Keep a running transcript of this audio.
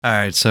All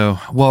right, so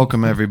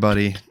welcome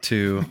everybody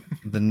to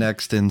the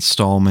next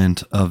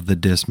installment of the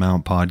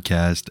Dismount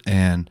podcast.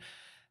 And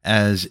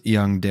as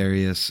young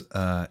Darius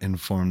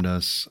informed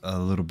us a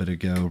little bit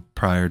ago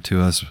prior to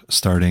us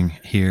starting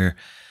here,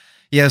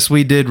 yes,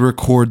 we did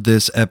record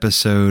this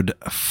episode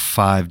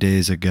 5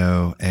 days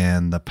ago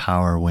and the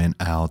power went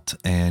out.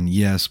 And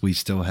yes, we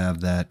still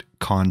have that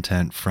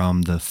content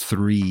from the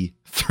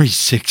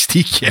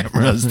 360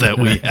 cameras that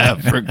we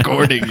have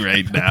recording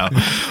right now.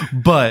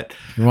 But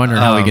you're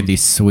wondering how we get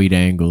these sweet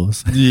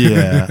angles.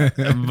 Yeah.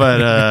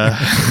 But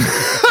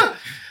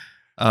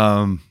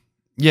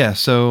yeah,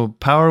 so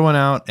power went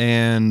out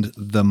and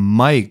the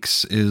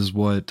mics is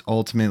what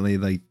ultimately,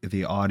 like,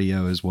 the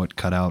audio is what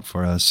cut out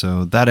for us.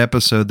 So that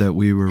episode that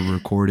we were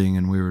recording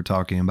and we were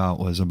talking about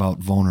was about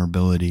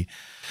vulnerability.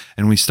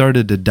 And we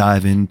started to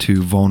dive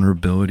into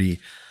vulnerability.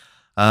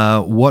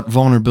 What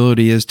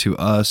vulnerability is to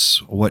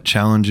us, what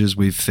challenges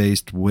we've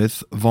faced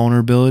with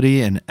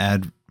vulnerability, and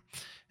add,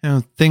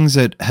 things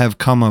that have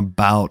come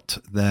about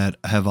that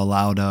have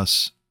allowed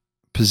us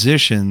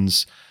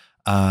positions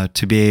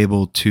to be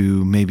able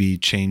to maybe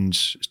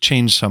change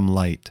some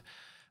light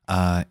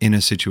in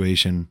a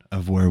situation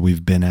of where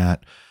we've been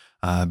at,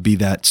 be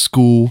that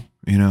school,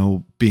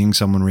 being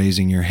someone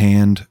raising your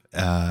hand,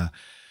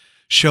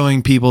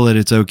 showing people that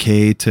it's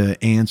okay to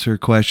answer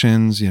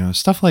questions,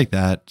 stuff like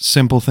that.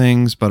 Simple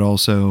things, but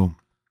also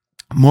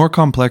more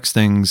complex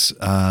things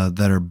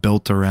that are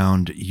built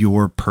around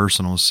your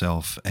personal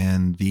self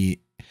and the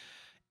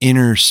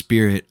inner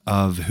spirit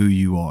of who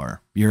you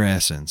are, your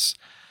essence.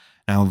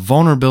 Now,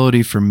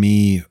 vulnerability for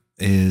me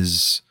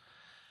is,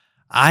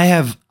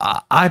 I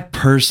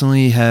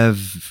personally I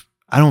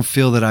don't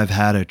feel that I've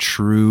had a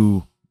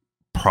true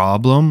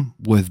problem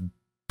with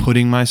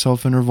putting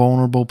myself in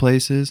vulnerable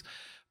places.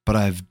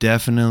 But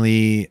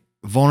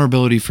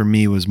vulnerability for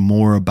me was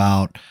more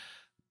about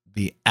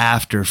the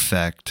after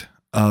effect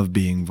of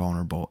being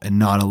vulnerable and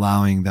not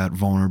allowing that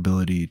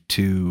vulnerability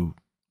to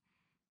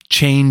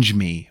change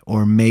me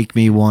or make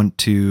me want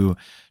to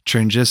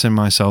transition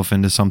myself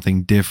into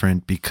something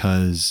different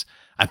because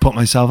I put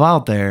myself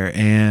out there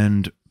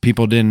and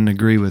people didn't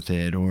agree with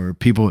it, or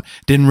people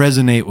didn't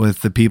resonate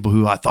with the people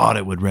who I thought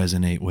it would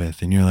resonate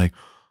with. And you're like,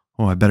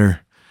 oh, I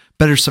better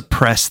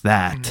suppress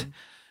that.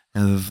 Mm-hmm.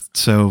 And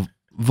so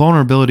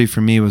vulnerability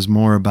for me was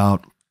more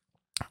about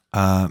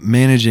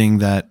managing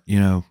that,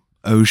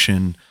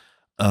 ocean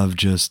of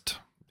just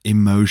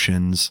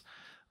emotions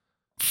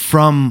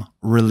from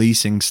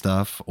releasing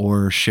stuff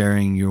or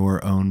sharing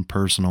your own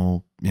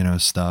personal,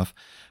 stuff.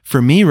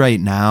 For me right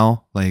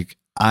now, like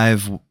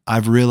I've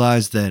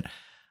realized that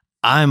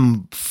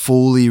I'm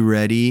fully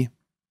ready.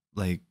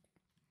 Like,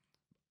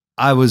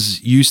 I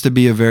used to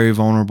be a very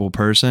vulnerable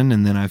person,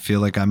 and then I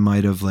feel like I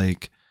might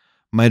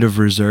have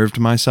reserved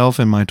myself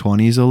in my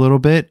 20s a little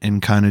bit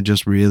and kind of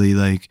just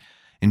really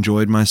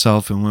enjoyed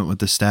myself and went with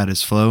the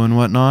status flow and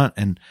whatnot.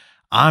 And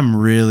I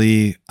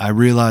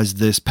realized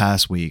this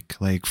past week,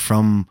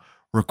 from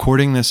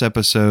recording this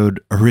episode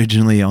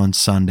originally on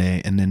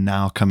Sunday and then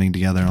now coming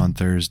together on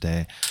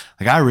Thursday,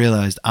 I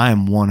realized I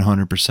am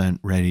 100%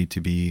 ready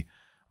to be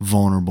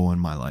vulnerable in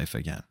my life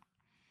again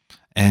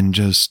and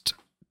just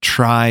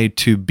try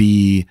to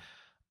be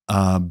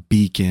a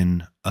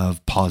beacon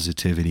of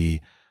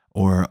positivity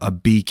or a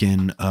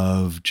beacon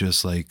of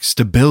just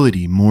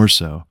stability more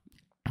so,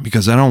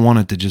 because I don't want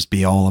it to just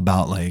be all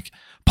about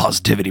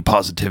positivity,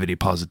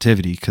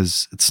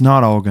 because it's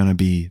not all going to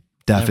be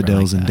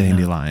daffodils and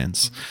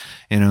dandelions,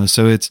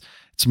 so it's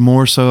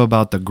more so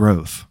about the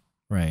growth.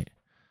 Right.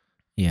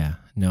 Yeah.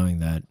 Knowing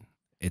that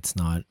it's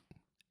not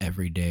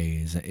every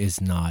day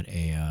is not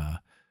a,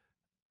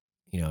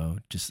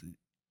 just,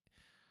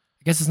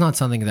 I guess it's not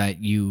something that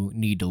you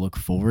need to look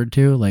forward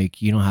to.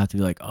 You don't have to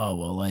be oh,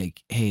 well,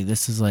 hey,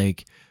 this is I'm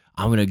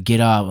going to get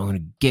up, I'm going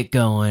to get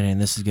going,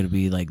 and this is going to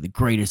be the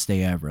greatest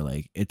day ever.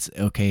 It's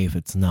okay if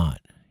it's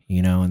not,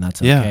 and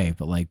that's okay. Yeah.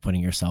 But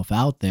putting yourself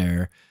out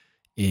there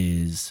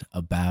is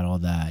a battle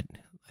that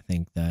I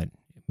think that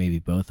maybe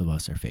both of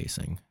us are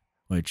facing,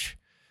 which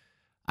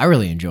I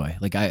really enjoy.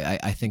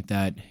 I think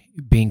that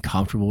being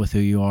comfortable with who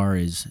you are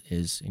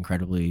is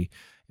incredibly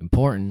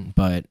important,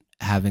 but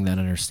having that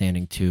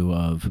understanding too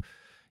of,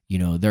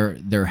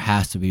 there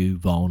has to be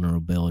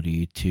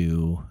vulnerability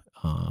to,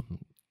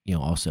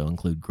 also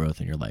include growth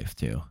in your life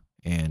too.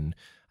 And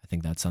I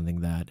think that's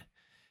something that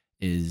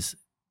it's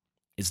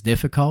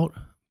difficult,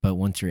 but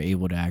once you're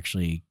able to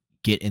actually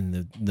get in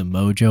the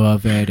mojo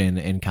of it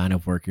and kind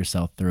of work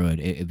yourself through it,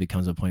 it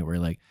becomes a point where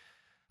you're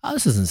oh,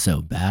 this isn't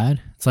so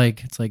bad. It's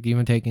like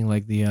even taking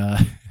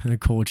the the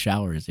cold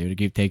showers, dude.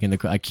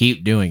 I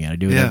keep doing it. I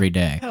do it every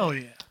day. Hell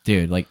yeah.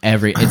 Dude,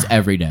 it's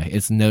every day.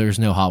 There's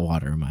no hot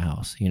water in my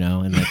house,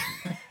 and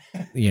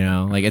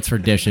it's for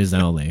dishes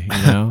only,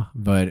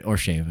 or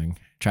shaving.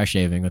 Try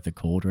shaving with a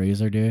cold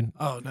razor, dude.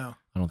 Oh no.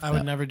 I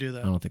would never do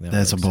that. I don't think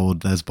that's works.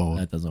 That's bold.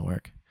 That doesn't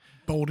work.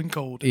 Bold and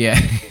cold. Yeah.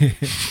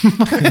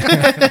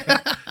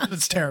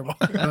 That's terrible.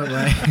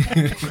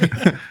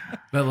 But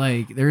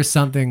there's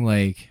something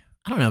I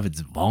don't know if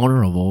it's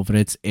vulnerable,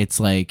 but it's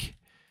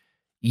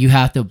you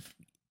have to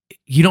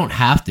you don't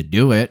have to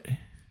do it.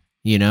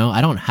 You know,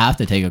 I don't have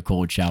to take a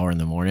cold shower in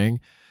the morning,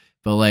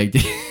 but like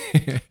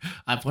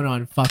I put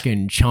on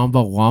fucking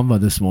Chumbawamba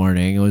this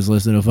morning. I was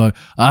listening to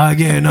I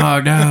get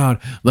knocked down,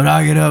 but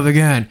I get up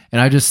again. And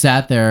I just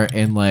sat there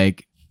and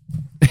like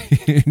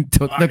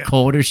took the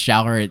coldest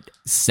shower at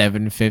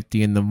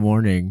 7:50 in the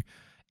morning.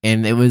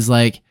 And it was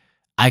like,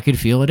 I could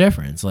feel a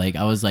difference. Like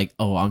I was like,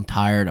 oh, I'm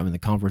tired. I'm in the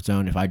comfort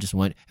zone. If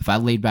I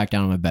laid back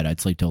down on my bed, I'd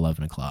sleep till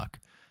 11 o'clock.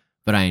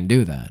 But I didn't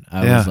do that.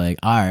 I was like,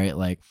 all right,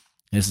 like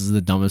this is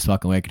the dumbest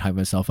fucking way I can hype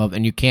myself up.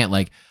 And you can't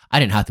like, I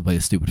didn't have to play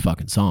the stupid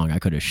fucking song. I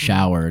could have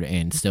showered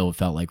and still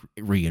felt like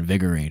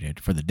reinvigorated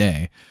for the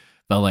day.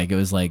 But like, it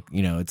was like,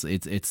 you know, it's the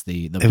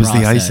it was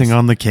process. the icing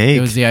on the cake.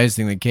 It was the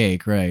icing on the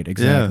cake. Right.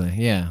 Exactly.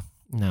 Yeah.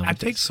 No, I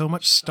take so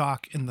much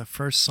stock in the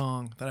first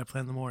song that I play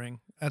in the morning.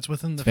 That's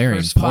within the very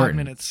first important. 5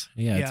 minutes.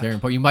 Yeah, it's very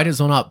important. You might as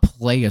well not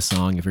play a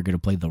song if you're going to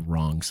play the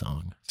wrong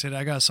song. Sid,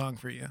 I got a song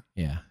for you.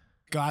 Yeah.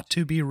 Got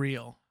to Be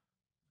Real.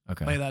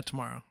 Okay. Play that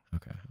tomorrow.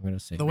 Okay. I'm going to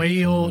say the way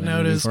you'll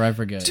notice. Before I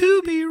forget.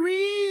 To be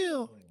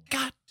real.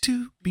 Got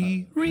to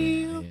be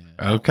real.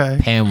 Yeah. Okay.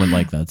 Pam would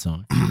like that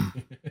song.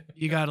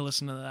 You got to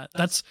listen to that.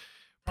 That's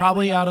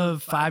probably out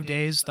of 5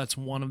 days. That's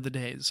one of the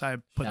days I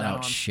put Shout that out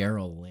on.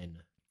 Cheryl Lynn.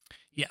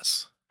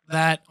 Yes.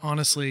 That,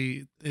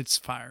 honestly, it's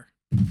fire.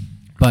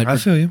 But I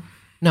feel you.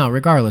 no,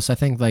 regardless, I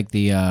think like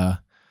the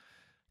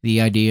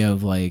idea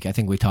of like, I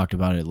think we talked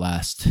about it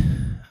last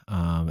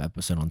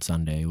episode on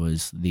Sunday,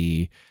 was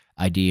the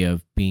idea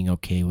of being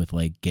okay with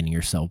like getting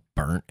yourself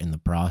burnt in the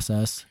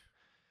process.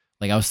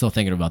 Like I was still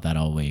thinking about that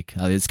all week.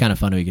 It's kind of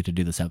fun we get to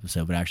do this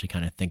episode, but actually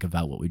kind of think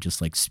about what we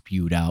just like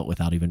spewed out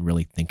without even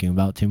really thinking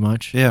about too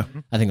much. Yeah.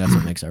 I think that's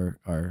what makes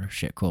our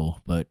shit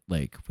cool. But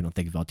like we don't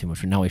think about too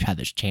much. But now we've had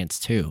this chance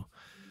too.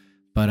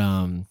 But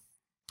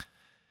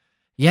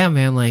yeah,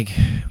 man, like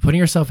putting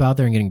yourself out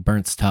there and getting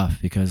burnt's tough,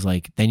 because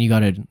like then you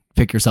got to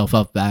pick yourself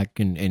up back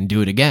and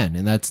do it again.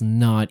 And that's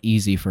not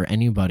easy for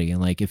anybody.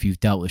 And like if you've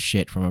dealt with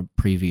shit from a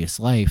previous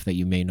life that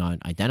you may not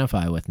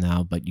identify with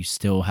now, but you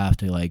still have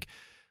to like,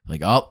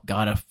 oh,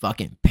 gotta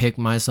fucking pick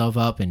myself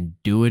up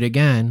and do it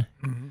again.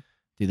 Mm-hmm.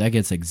 Dude, that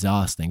gets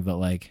exhausting. But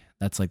like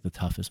that's like the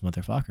toughest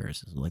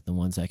motherfuckers, is like the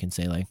ones that can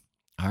say like,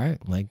 all right,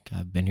 like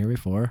I've been here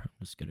before.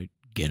 I'm just gonna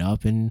get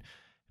up and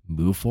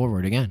move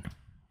forward again.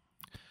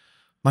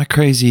 My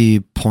crazy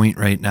point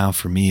right now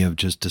for me of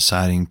just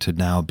deciding to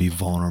now be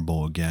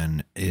vulnerable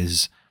again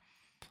is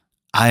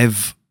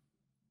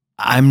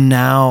I'm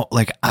now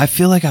like, I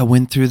feel like I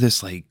went through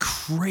this like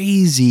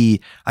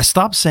crazy, I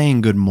stopped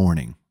saying good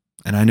morning.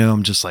 And I know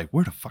I'm just like,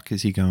 where the fuck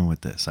is he going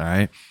with this? All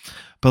right.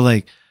 But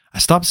like, I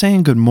stopped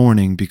saying good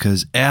morning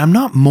because I'm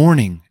not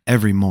mourning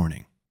every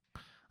morning.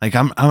 Like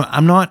I'm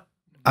not,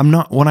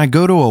 when I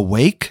go to a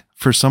wake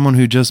for someone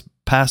who just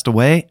passed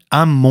away,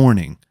 I'm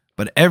mourning.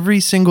 But every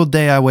single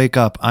day I wake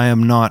up, I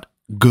am not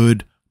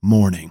good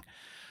morning.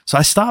 So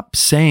I stopped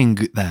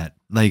saying that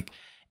like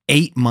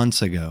 8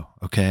 months ago.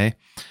 Okay.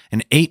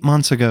 And 8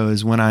 months ago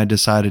is when I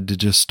decided to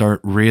just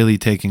start really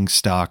taking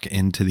stock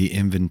into the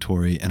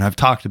inventory. And I've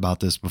talked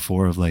about this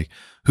before of like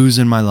who's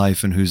in my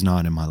life and who's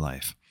not in my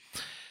life.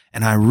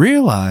 And I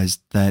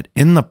realized that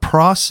in the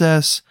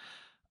process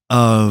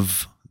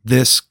of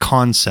this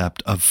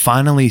concept of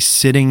finally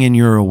sitting in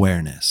your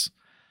awareness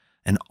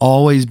and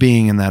always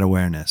being in that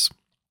awareness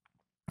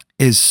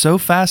is so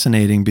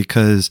fascinating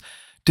because,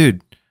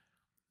 dude,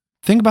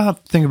 think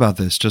about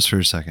this just for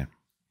a second.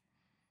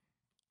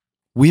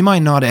 We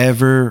might not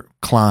ever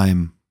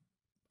climb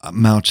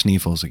Mount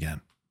Schneefels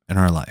again in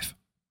our life.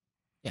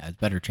 Yeah, it's a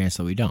better chance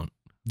that we don't.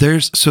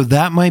 So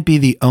that might be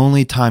the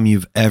only time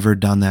you've ever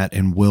done that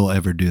and will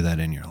ever do that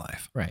in your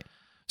life. Right.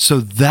 So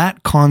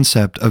that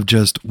concept of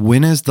just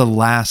when's the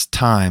last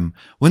time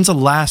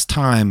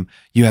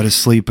you had a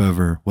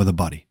sleepover with a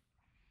buddy?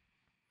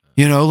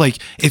 You know, like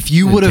if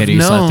you would have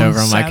known. Slept over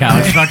on my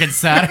couch fucking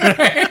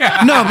Saturday.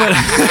 No, but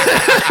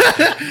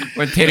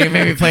when Titty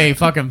made me play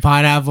fucking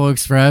Pineapple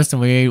Express and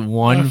we ate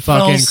one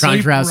fucking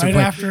Crunch Wraps right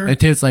after. And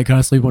Tit's like, can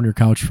I sleep on your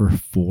couch for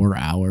 4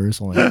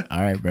 hours? I'm like,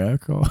 all right, bro,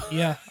 cool.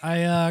 Yeah,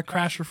 I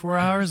crashed for 4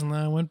 hours and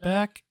then I went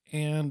back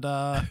and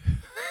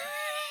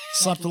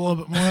slept a little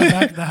bit more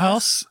back at the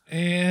house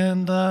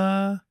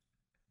and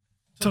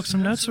took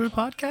some notes for the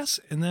podcast,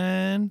 and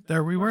then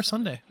there we were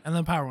Sunday, and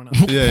then power went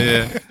out.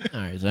 yeah.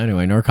 All right, so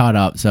anyway, we're caught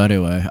up. So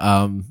anyway,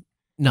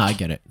 no, I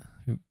get it.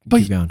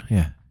 Keep going.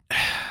 Yeah.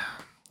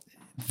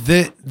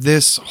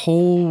 This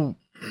whole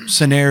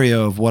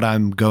scenario of what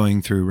I'm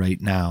going through right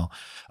now,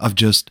 of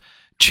just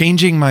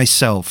changing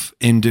myself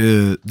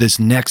into this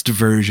next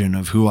version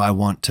of who I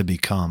want to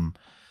become,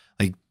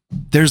 like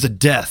there's a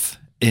death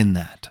in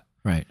that.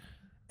 Right.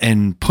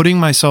 And putting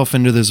myself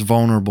into this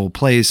vulnerable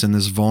place and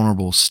this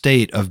vulnerable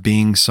state of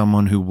being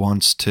someone who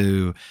wants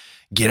to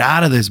get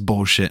out of this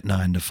bullshit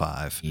 9 to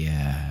 5.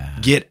 Yeah.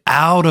 Get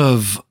out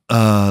of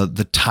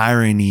the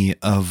tyranny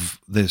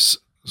of this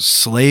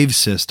slave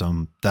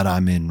system that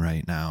I'm in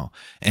right now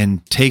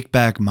and take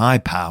back my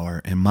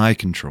power and my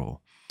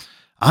control.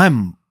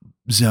 I'm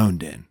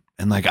zoned in.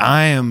 And like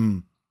I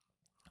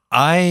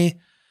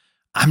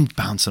I'm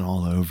bouncing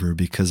all over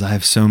because I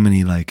have so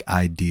many like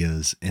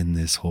ideas in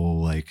this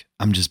whole, like,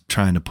 I'm just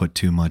trying to put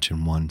too much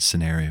in one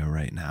scenario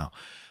right now.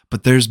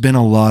 But there's been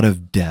a lot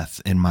of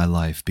death in my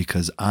life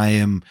because I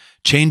am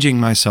changing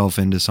myself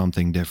into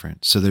something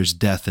different. So there's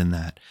death in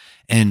that.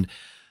 And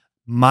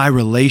my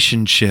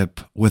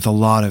relationship with a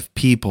lot of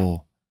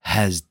people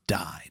has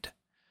died.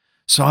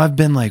 So I've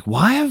been like,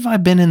 why have I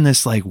been in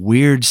this like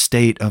weird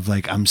state of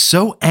like, I'm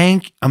so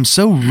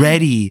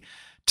ready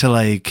to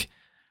like,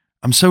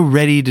 I'm so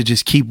ready to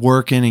just keep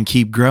working and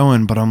keep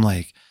growing. But I'm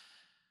like,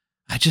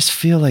 I just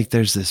feel like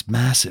there's this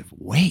massive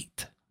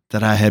weight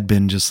that I had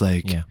been just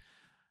like, Yeah.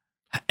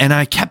 And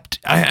I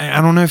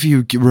don't know if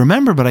you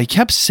remember, but I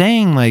kept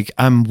saying like,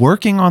 I'm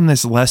working on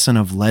this lesson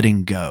of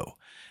letting go.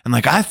 And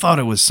like, I thought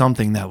it was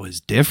something that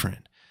was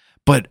different,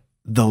 but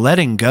the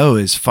letting go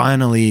is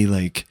finally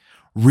like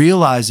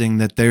realizing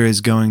that there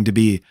is going to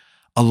be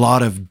a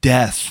lot of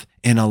death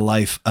in a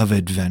life of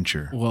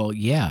adventure. Well,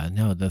 yeah,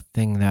 no, the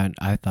thing that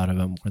I thought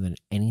about more than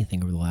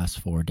anything over the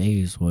last 4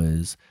 days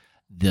was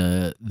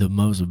the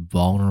most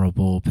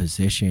vulnerable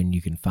position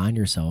you can find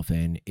yourself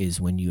in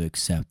is when you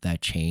accept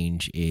that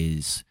change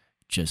is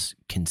just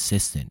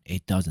consistent.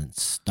 It doesn't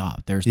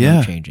stop. There's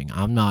no changing.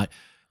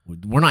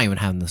 We're not even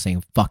having the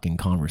same fucking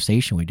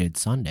conversation we did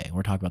Sunday.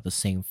 We're talking about the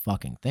same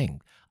fucking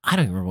thing. I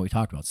don't even remember what we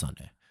talked about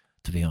Sunday,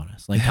 to be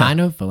honest. Like, kind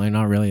of, but like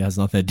not really, has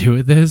nothing to do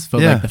with this.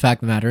 But like the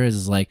fact of the matter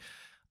is like,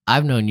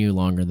 I've known you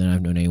longer than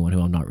I've known anyone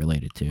who I'm not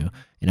related to.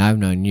 And I've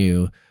known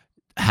you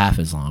half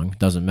as long.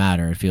 Doesn't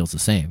matter. It feels the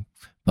same.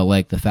 But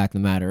like the fact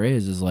of the matter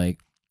is like,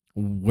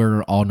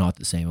 we're all not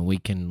the same. And we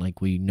can,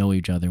 like, we know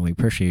each other and we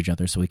appreciate each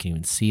other. So we can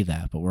even see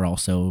that. But we're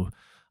also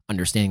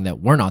understanding that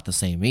we're not the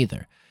same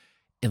either.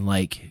 And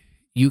like,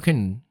 you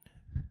can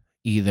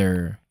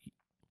either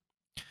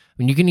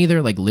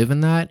like live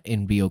in that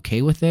and be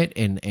okay with it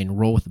and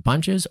roll with the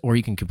punches, or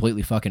you can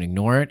completely fucking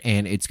ignore it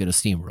and it's going to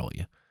steamroll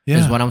you.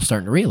 Is what I'm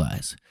starting to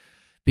realize.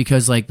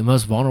 Because like the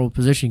most vulnerable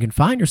position you can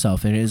find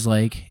yourself in is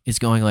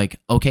going like,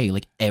 okay,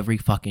 like every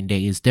fucking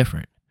day is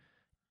different.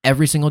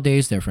 Every single day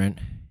is different.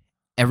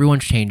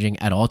 Everyone's changing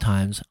at all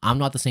times. I'm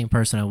not the same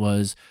person I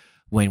was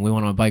when we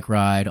went on a bike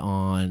ride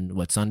on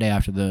Sunday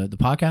after the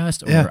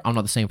podcast, or I'm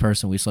not the same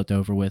person we slept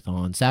over with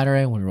on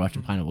Saturday when we were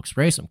watching Pineapple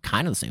Express. I'm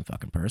kind of the same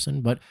fucking person,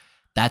 but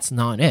that's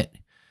not it.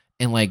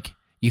 And like,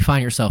 you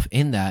find yourself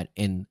in that,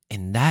 and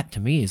that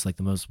to me is like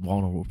the most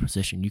vulnerable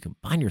position you can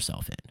find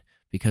yourself in,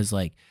 because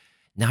like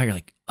now you're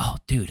like, oh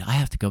dude, I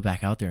have to go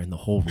back out there and the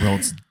whole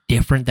world's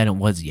different than it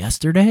was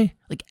yesterday.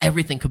 Like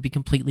everything could be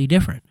completely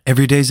different.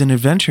 Every day's an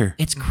adventure.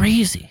 It's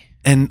crazy.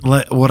 And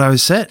what I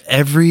was said,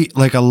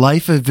 like a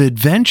life of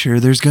adventure,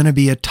 there's going to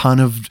be a ton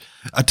of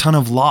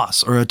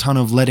loss, or a ton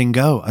of letting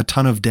go, a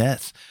ton of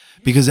death.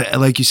 Because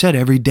like you said,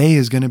 every day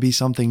is going to be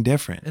something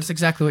different. That's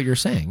exactly what you're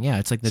saying. Yeah.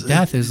 It's like the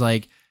death is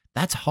like,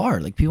 that's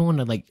hard. Like people want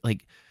to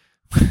like.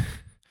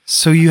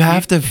 So you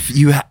have to,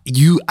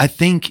 I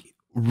think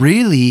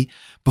really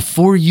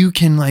before you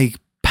can like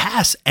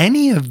pass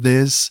any of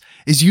this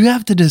is you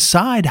have to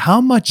decide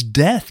how much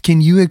death can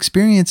you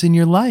experience in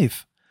your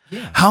life?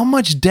 Yeah. How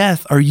much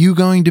death are you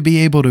going to be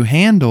able to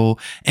handle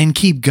and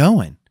keep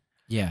going?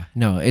 Yeah,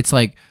 no, it's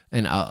like,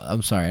 and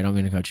I'm sorry, I don't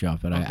mean to cut you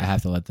off, but I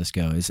have to let this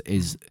go.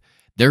 Is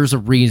there's a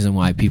reason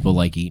why people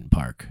like Eaton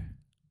Park?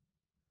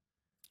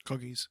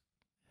 Cookies.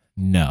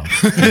 No.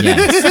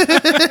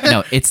 Yes.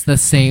 No, it's the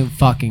same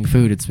fucking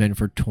food it's been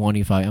for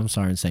 25. I'm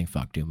sorry, I'm saying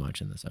fuck too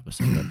much in this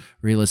episode, but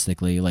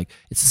realistically, like,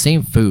 it's the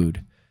same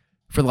food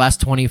for the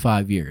last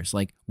 25 years.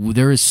 Like,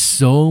 there is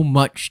so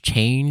much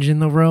change in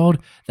the world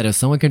that if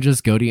someone could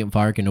just go to Eaton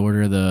Park and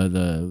order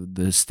the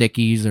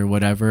stickies or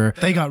whatever.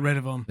 They got rid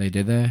of them. They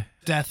did they?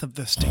 Death of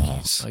the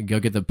stickies.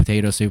 Go get the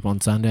potato soup on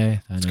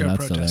Sunday. I know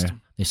that's still there.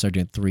 Them. They start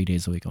doing 3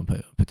 days a week on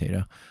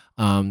potato.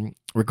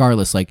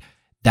 Regardless, like,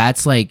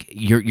 that's like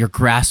you're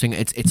grasping.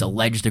 It's a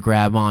ledge to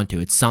grab onto.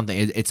 It's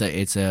something. It's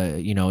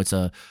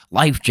a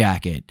life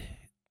jacket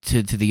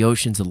to the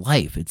oceans of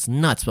life. It's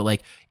nuts, but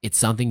like it's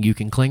something you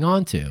can cling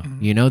on to.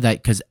 Mm-hmm. You know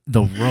that because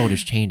the world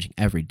is changing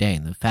every day,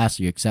 and the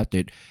faster you accept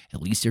it,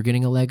 at least you're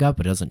getting a leg up.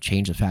 But it doesn't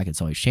change the fact it's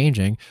always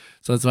changing.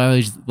 So that's why I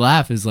always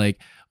laugh. Is like,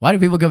 why do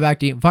people go back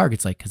to Eaton Park?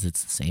 It's like because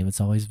it's the same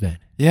it's always been.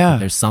 Yeah, but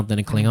there's something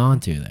to cling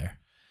on to there.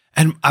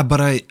 And but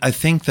I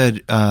think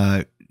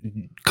that.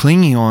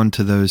 Clinging on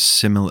to those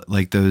similar,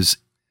 like those,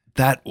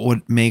 that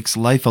what makes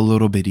life a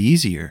little bit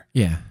easier.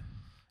 Yeah.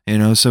 You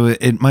know, so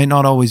it might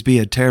not always be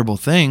a terrible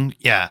thing.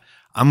 Yeah.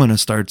 I'm going to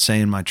start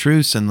saying my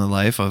truths in the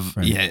life of,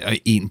 right. Yeah,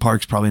 Eaton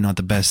Park's probably not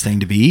the best thing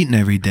to be eating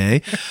every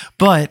day.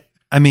 But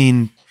I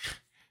mean,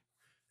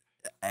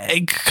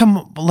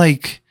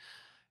 like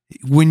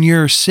when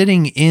you're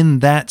sitting in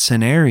that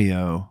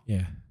scenario,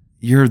 yeah,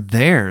 you're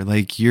there.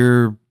 Like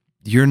you're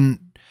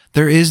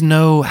there is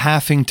no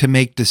having to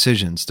make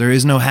decisions. There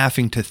is no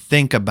having to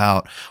think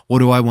about what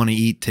do I want to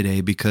eat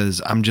today,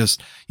 because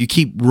you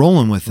keep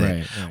rolling with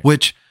it, right.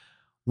 Which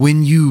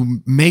when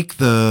you make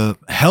the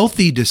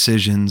healthy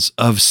decisions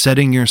of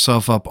setting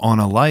yourself up on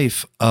a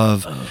life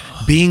of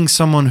being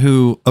someone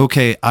who,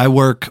 okay, I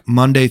work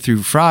Monday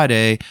through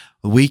Friday,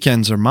 The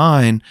weekends are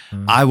mine.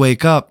 I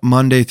wake up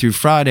Monday through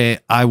Friday.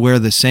 I wear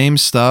the same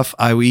stuff.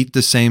 I eat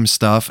the same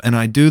stuff, and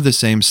I do the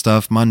same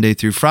stuff Monday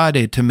through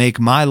Friday to make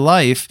my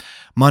life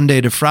Monday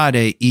to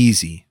Friday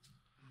easier.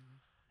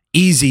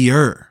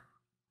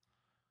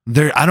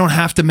 I don't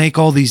have to make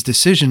all these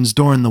decisions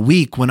during the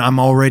week when I'm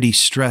already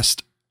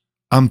stressed.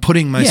 I'm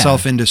putting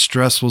myself into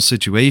stressful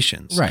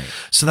situations. Right.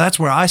 So that's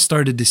where I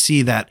started to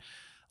see that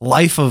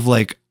life of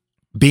like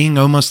being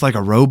almost like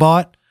a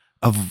robot,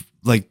 of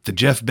like the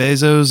Jeff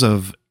Bezos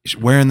of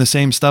wearing the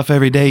same stuff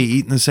every day,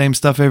 eating the same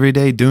stuff every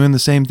day, doing the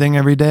same thing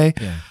every day.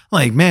 Yeah.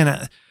 Like,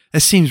 man,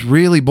 that seems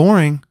really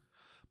boring,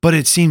 but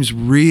it seems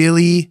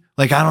really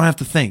like I don't have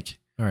to think.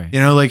 All right. You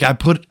know, like I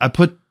put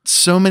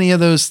so many of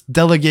those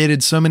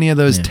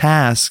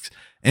tasks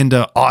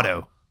into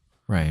auto.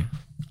 Right.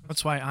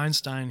 That's why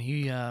Einstein,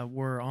 he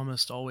wore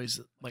almost always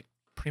like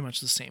pretty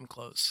much the same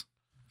clothes.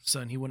 So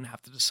then he wouldn't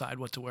have to decide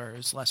what to wear. It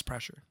was less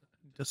pressure.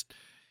 Just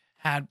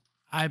had,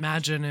 I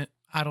imagine it,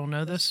 I don't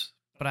know this,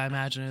 but I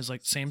imagine it's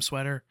like same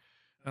sweater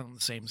and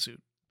the same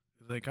suit.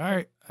 Like, all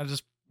right, I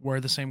just wear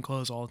the same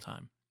clothes all the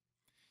time.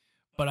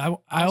 But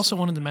I also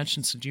wanted to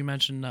mention, since you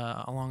mentioned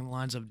along the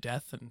lines of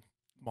death and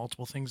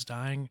multiple things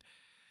dying,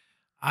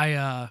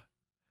 I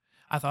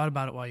thought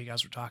about it while you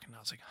guys were talking. I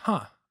was like,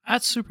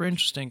 that's super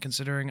interesting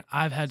considering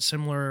I've had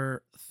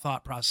similar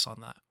thought process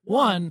on that.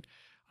 One,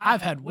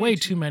 I've had way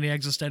too many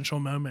existential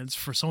moments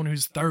for someone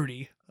who's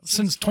 30.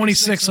 Since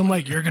 26, I'm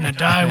like, you're going to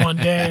die one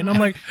day. And I'm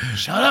like,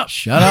 shut up.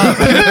 Shut up.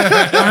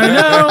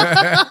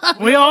 I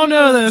know. We all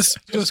know this.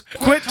 Just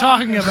quit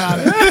talking about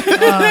it.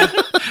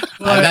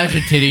 I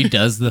imagine Titty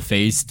does the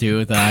face too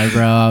with the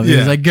eyebrow. Yeah.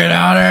 He's like, get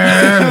out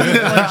of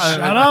here. Like,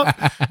 shut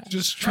up.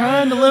 Just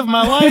trying to live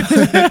my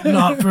life.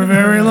 Not for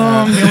very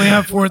long. We only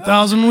have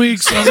 4,000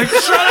 weeks. I was like,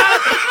 shut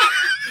up.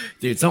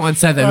 Dude, someone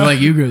said that, like,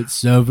 you get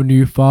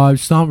 75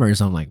 summers.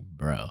 I'm like,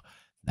 bro,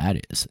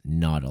 that is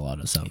not a lot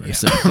of summers.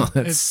 So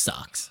that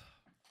sucks.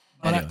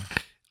 But Anyway.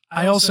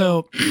 I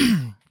also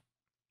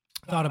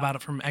thought about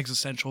it from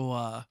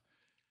existential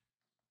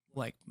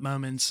like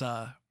moments.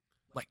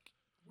 Like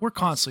we're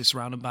constantly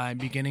surrounded by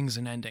beginnings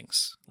and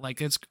endings.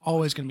 Like it's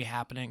always going to be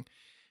happening.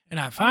 And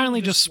I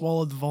finally just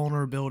swallowed the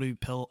vulnerability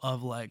pill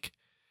of like,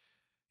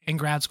 in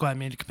grad school, I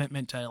made a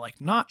commitment to like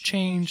not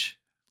change,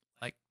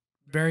 like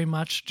very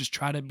much, just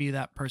try to be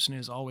that person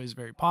who's always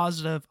very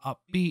positive,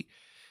 upbeat.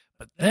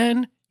 But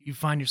then you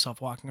find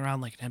yourself walking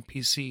around like an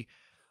NPC.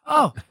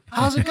 Oh,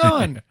 how's it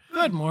going?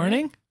 Good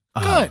morning.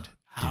 Good.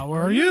 How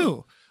are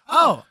you?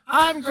 Oh,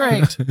 I'm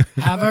great.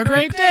 Have a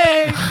great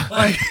day.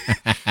 Like,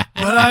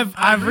 but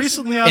I've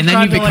recently, And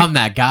then you become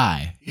that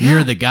guy. Yeah.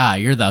 You're the guy.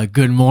 You're the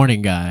good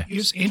morning guy.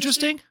 It's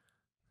interesting.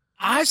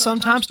 I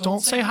sometimes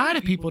don't say hi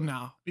to people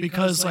now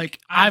because like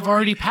I've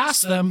already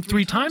passed them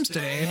 3 times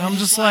today, and I'm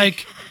just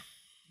like,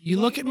 you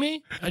look at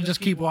me, I just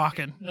keep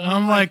walking, and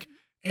I'm like,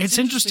 it's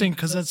interesting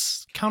because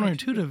it's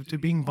counterintuitive to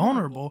being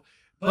vulnerable,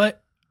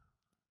 but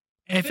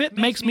if it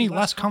makes me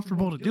less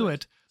comfortable to do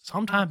it,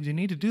 sometimes you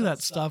need to do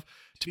that stuff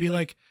to be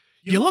like,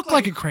 you look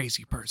like a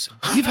crazy person.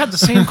 You've had the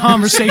same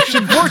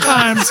conversation 4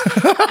 times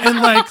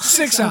in like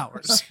 6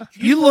 hours.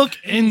 You look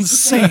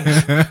insane.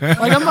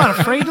 Like, I'm not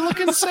afraid to look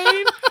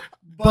insane,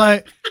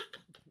 but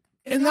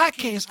in that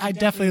case, I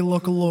definitely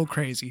look a little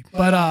crazy.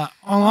 But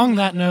along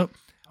that note,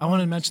 I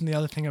wanted to mention the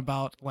other thing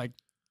about like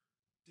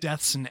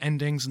deaths and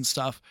endings and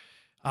stuff.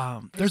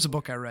 There's a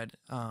book I read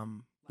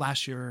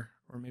last year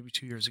or maybe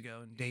 2 years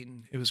ago in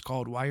Dayton. It was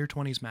called Why Your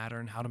 20s Matter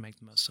and How to Make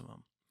the Most of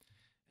Them.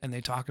 And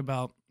they talk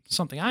about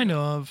something I know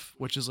of,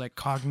 which is like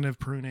cognitive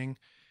pruning,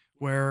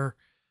 where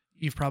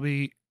you've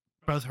probably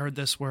both heard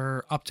this,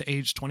 where up to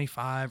age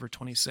 25 or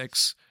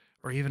 26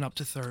 or even up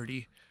to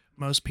 30,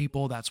 most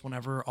people, that's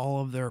whenever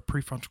all of their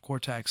prefrontal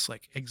cortex,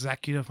 like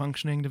executive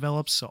functioning,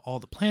 develops. So all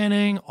the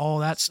planning, all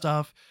that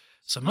stuff.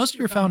 So most of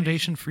your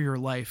foundation for your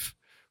life,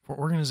 for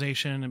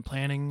organization and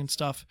planning and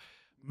stuff,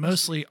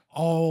 mostly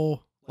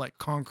all like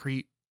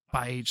concrete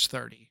by age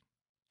 30.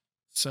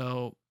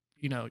 So,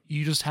 you know,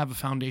 you just have a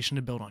foundation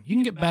to build on. You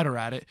can get better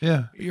at it.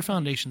 Yeah. But your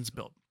foundation's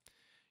built.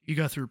 You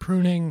go through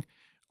pruning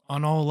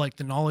on all like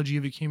the knowledge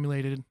you've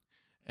accumulated,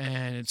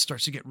 and it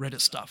starts to get rid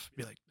of stuff.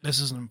 Be like, this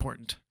isn't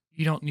important.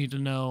 You don't need to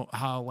know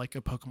how like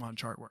a Pokemon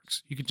chart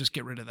works. You can just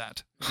get rid of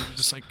that. You can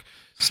just like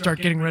start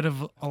getting rid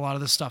of a lot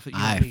of the stuff that you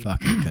I don't need.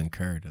 fucking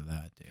concur to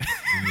that, dude.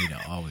 You need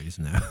to always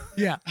know.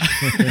 Yeah.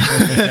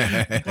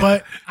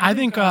 But I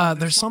think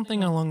there's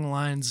something along the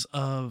lines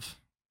of,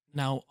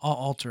 now I'll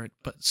alter it,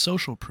 but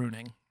social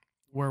pruning,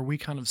 where we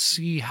kind of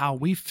see how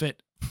we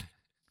fit,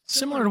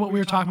 similar to what we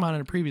were talking about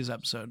in a previous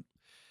episode,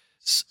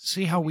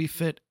 see how we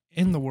fit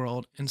in the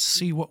world and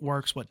see what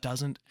works, what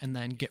doesn't, and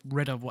then get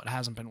rid of what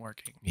hasn't been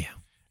working. Yeah.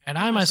 And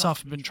I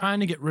myself have been trying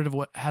to get rid of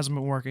what hasn't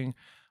been working.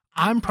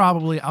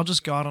 I'll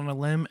just go out on a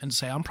limb and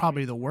say I'm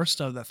probably the worst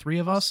of the 3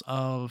 of us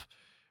of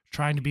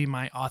trying to be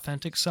my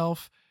authentic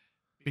self,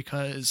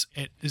 because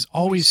it is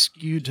always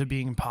skewed to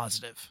being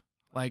positive.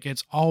 Like,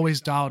 it's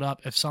always dialed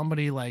up. If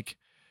somebody like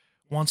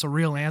wants a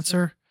real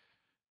answer,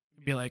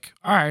 be like,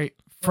 all right,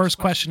 first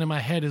question in my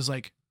head is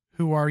like,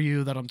 who are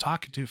you that I'm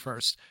talking to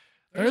first?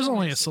 there's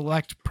only a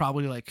select,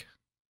 probably like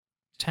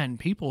 10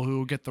 people who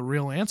will get the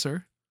real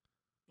answer.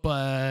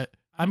 But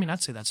I mean,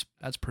 I'd say that's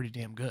pretty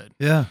damn good.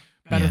 Yeah.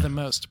 Better Yeah. than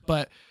most.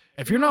 But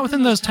if you're not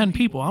within those 10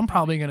 people, I'm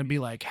probably going to be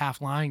like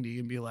half lying to you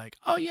and be like,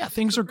 oh yeah,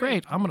 things are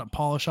great. I'm going to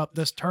polish up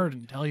this turd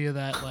and tell you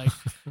that like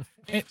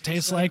it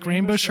tastes like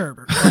rainbow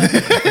sherbet.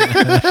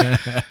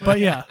 But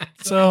yeah,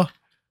 so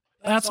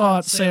that's all I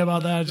have to say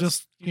about that.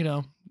 Just, you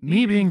know,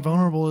 me being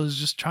vulnerable is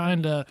just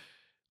trying to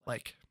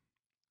like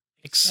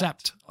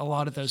accept a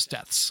lot of those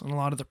deaths and a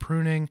lot of the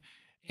pruning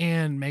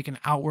and make an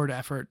outward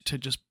effort to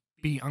just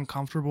be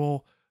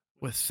uncomfortable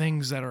with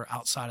things that are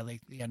outside of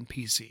like the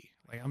NPC.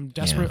 Like I'm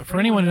desperate Yeah. for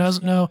anyone who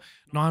doesn't know,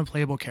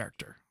 non-playable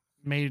character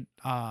made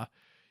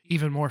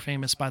even more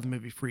famous by the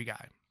movie Free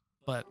Guy.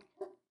 But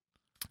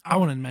I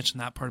wanted to mention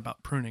that part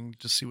about pruning,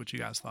 just see what you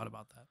guys thought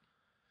about that.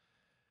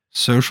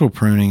 Social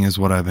pruning is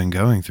what I've been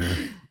going through.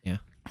 Yeah.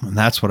 And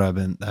that's what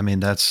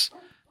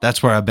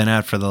that's where I've been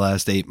at for the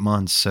last 8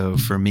 months. So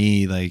for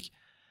me, like,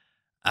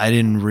 I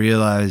didn't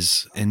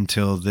realize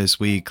until this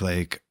week,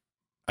 like,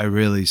 I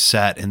really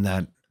sat in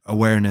that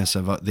awareness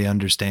of the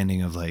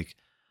understanding of like,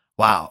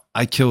 wow,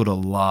 I killed a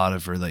lot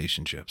of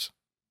relationships,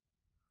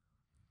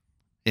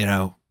 you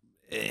know,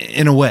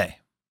 in a way.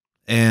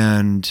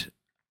 And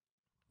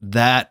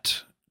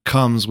that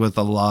comes with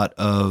a lot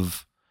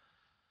of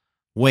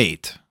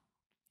weight.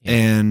 Yeah.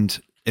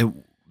 And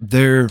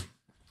there's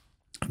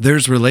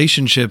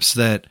relationships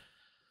that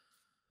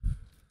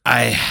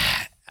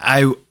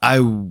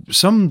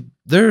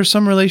there are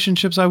some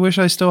relationships I wish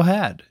I still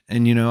had.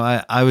 And, you know,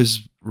 I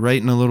was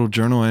writing a little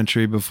journal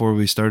entry before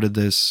we started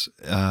this,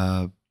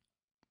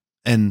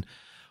 and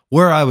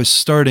where I was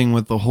starting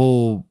with the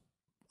whole,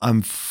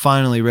 I'm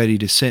finally ready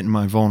to sit in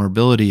my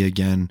vulnerability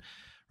again,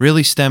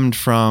 really stemmed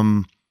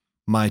from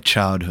my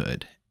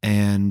childhood.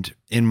 And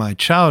in my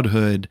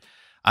childhood,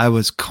 I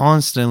was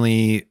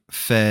constantly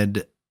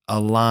fed a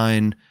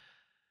line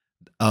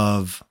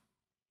of,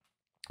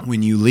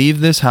 when you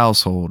leave this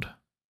household,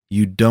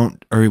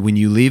 when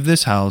you leave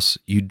this house,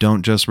 you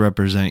don't just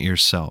represent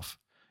yourself.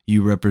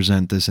 You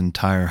represent this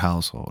entire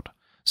household.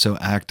 So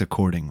act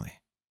accordingly.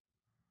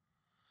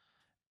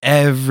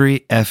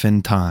 Every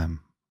effing time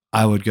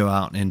I would go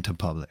out into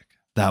public,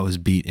 that was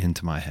beat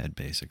into my head,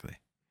 basically,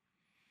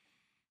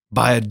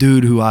 by a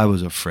dude who I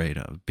was afraid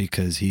of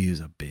because he is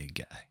a big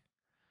guy.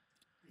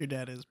 Your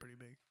dad is pretty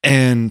big.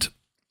 And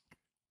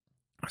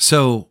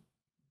so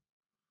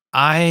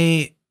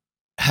I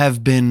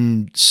have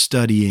been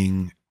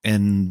studying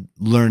and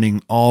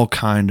learning all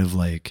kind of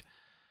like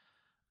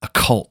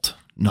occult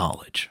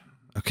knowledge,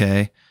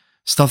 okay?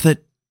 Stuff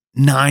that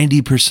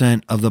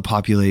 90% of the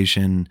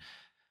population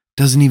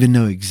doesn't even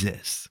know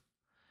exists.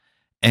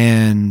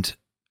 And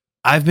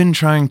I've been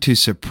trying to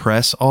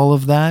suppress all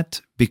of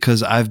that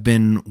because I've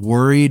been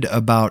worried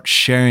about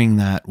sharing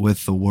that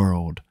with the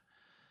world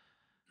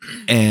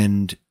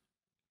and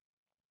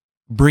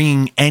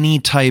bringing any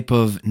type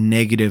of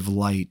negative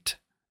light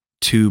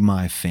to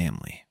my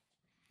family.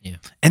 Yeah.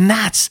 And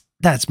that's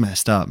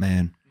messed up,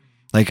 man.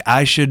 Like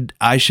I should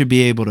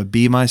be able to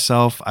be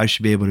myself. I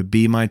should be able to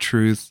be my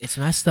truth. It's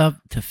messed up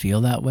to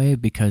feel that way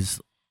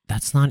because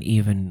that's not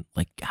even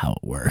like how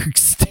it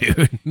works,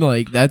 dude.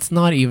 Like that's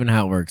not even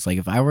how it works. Like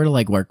if I were to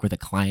like work with a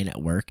client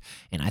at work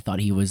and I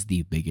thought he was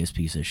the biggest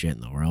piece of shit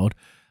in the world,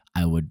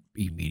 I would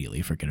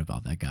immediately forget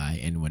about that guy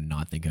and would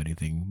not think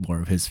anything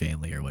more of his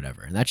family or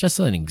whatever. And that's just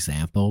an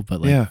example,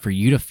 but like Yeah. for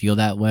you to feel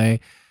that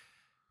way,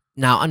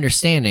 now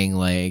understanding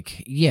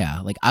like, yeah,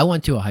 like I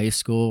went to a high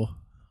school,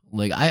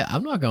 like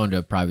I'm not going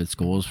to private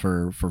schools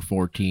for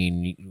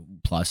 14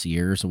 plus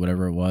years or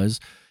whatever it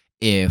was.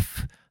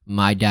 If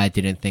my dad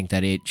didn't think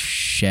that it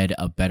shed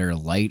a better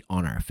light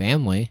on our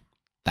family,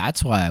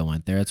 that's why I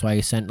went there. That's why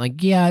he sent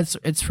like, yeah,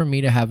 it's for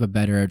me to have a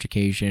better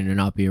education and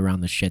not be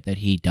around the shit that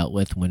he dealt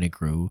with when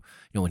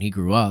when he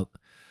grew up.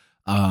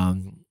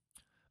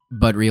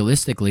 But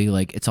realistically,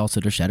 like it's also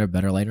to shed a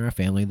better light on our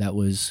family that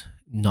was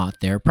not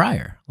there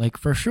prior, like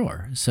for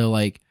sure. So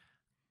like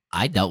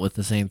I dealt with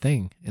the same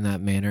thing in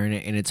that manner,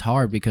 and it's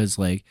hard because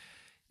like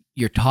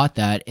you're taught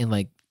that, and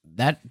like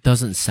that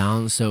doesn't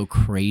sound so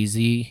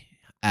crazy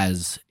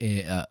as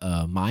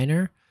a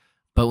minor,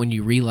 but when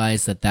you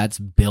realize that that's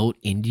built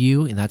into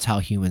you and that's how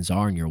humans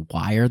are and you're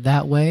wired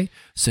that way,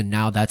 so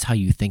now that's how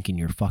you think in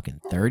your fucking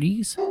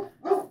 30s,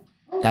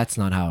 that's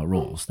not how it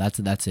rolls. That's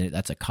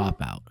a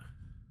cop out.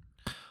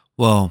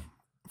 Well,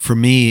 for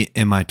me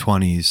in my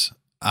 20s,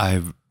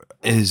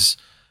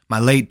 my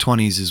late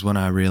 20s is when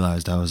I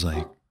realized I was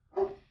like,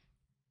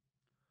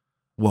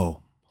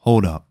 whoa,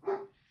 hold up.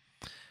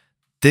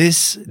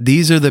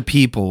 These are the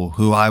people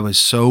who I was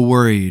so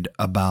worried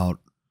about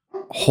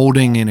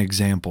holding an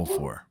example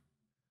for.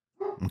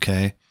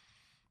 Okay?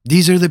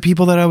 These are the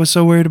people that I was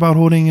so worried about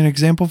holding an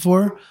example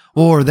for?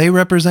 Or are they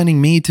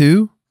representing me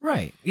too?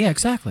 Right. Yeah,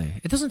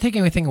 exactly. It doesn't take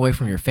anything away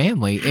from your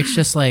family. It's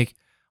just like,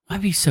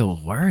 why'd be so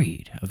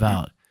worried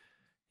about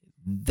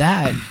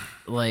that?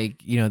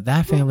 Like,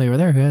 that family over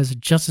there who has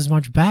just as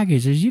much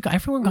baggage as you.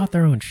 Everyone got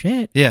their own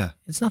shit. Yeah.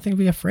 It's nothing to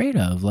be afraid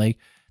of. Like,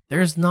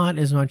 there's not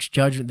as much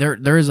judgment.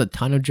 There is a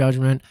ton of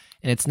judgment,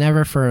 and it's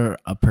never for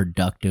a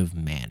productive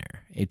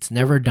manner. It's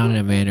never done in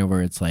a manner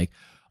where it's like,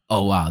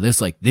 oh wow,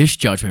 this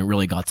judgment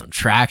really got some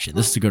traction.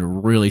 This is going to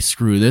really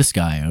screw this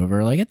guy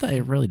over. Like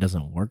it really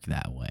doesn't work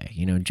that way.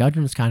 You know,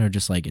 judgment's kind of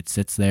just like it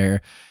sits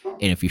there,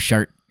 and if you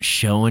start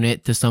showing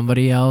it to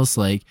somebody else,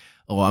 like,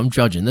 oh, I'm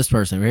judging this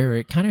person here,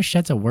 it kind of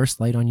sheds a worse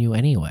light on you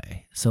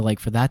anyway. So like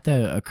for that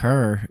to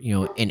occur, you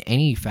know, in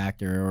any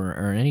factor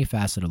or in any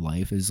facet of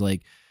life is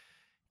like,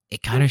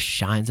 it kind of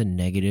shines a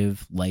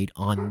negative light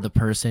on the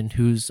person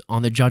who's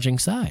on the judging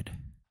side.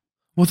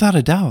 Without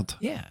a doubt.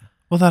 Yeah.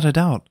 Without a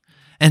doubt.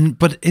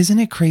 But isn't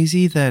it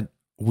crazy that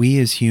we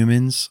as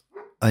humans,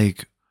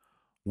 like,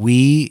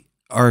 we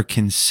are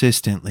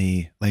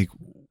consistently like,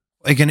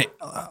 I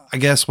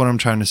guess what I'm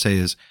trying to say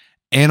is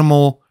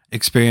animal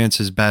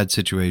experiences bad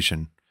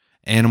situation.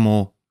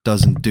 Animal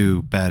doesn't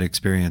do bad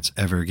experience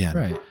ever again.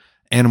 Right.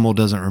 Animal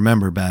doesn't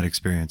remember bad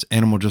experience.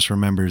 Animal just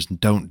remembers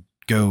don't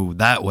go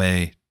that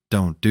way.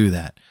 Don't do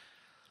that.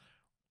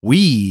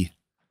 We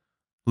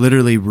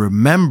literally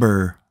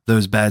remember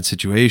those bad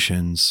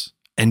situations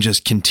and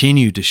just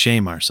continue to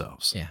shame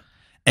ourselves. Yeah.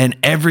 And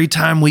every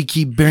time we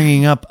keep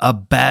bringing up a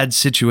bad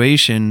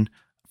situation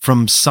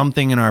from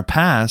something in our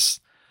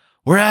past,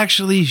 we're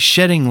actually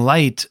shedding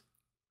light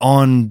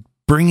on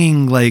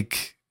bringing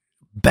like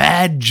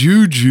bad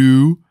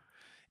juju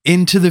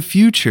into the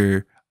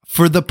future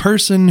for the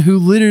person who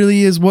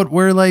literally is what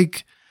we're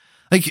like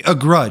a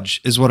grudge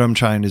is what I'm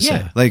trying to say.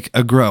 Yeah. Like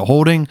a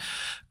grudge,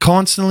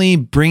 constantly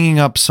bringing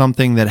up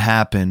something that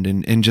happened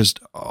and just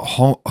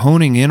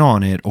honing in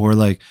on it. Or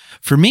like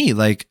for me,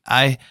 like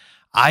I'm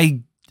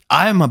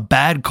a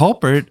bad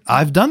culprit.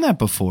 I've done that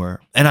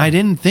before and I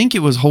didn't think it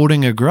was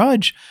holding a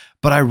grudge,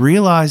 but I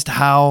realized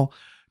how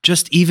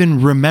just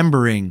even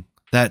remembering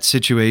that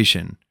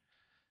situation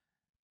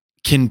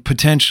can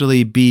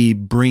potentially be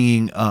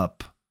bringing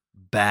up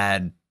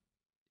bad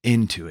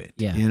into it.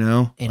 Yeah. You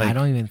know? And like, I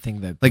don't even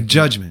think that like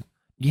judgment.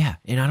 Yeah.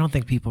 And I don't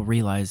think people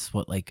realize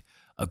what like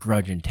a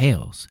grudge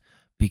entails,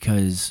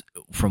 because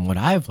from what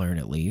I've learned,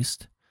 at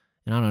least,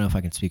 and I don't know if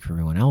I can speak for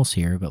everyone else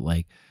here, but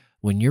like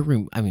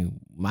when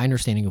my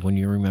understanding of when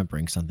you're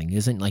remembering something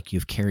isn't like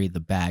you've carried the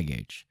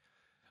baggage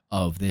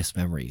of this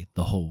memory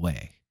the whole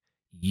way.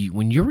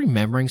 When you're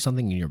remembering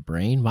something in your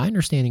brain, my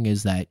understanding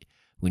is that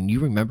when you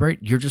remember it,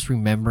 you're just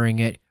remembering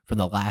it from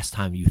the last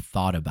time you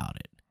thought about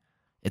it.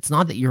 It's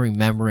not that you're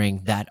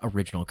remembering that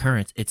original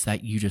occurrence. It's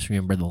that you just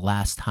remember the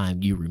last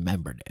time you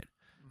remembered it.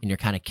 And you're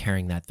kind of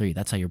carrying that through.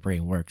 That's how your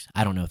brain works.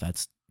 I don't know if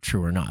that's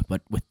true or not.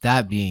 But with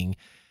that being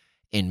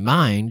in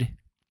mind,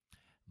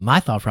 my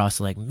thought process is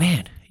like,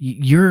 man,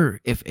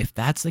 if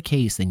that's the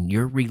case, then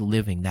you're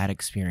reliving that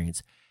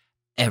experience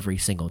every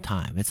single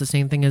time. It's the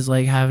same thing as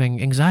like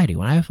having anxiety.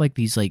 When I have like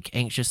these like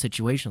anxious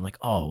situations, like,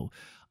 oh,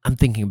 I'm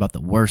thinking about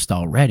the worst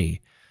already.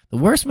 The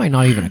worst might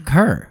not even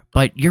occur,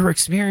 but you're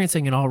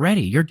experiencing it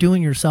already. You're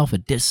doing yourself a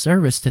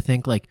disservice to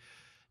think like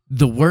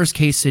the worst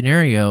case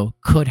scenario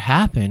could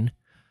happen.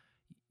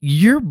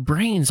 Your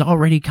brain's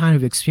already kind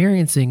of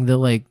experiencing the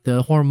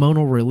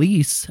hormonal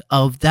release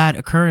of that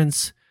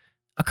occurrence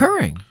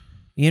occurring,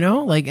 you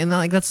know, like, and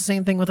like, that's the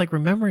same thing with like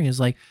remembering is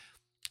like,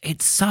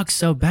 it sucks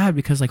so bad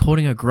because like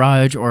holding a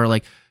grudge or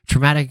like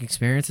traumatic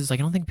experiences, like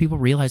I don't think people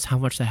realize how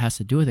much that has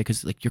to do with it,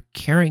 because like you're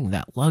carrying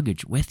that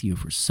luggage with you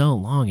for so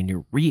long and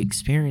you're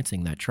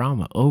re-experiencing that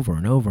trauma over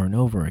and over and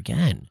over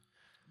again.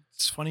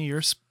 It's funny,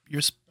 you're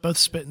both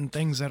spitting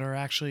things that are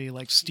actually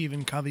like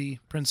Stephen Covey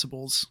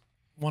principles.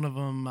 One of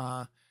them,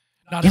 not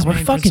his we're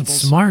main fucking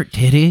principles, smart,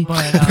 Titty.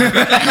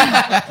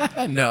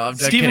 but No, I'm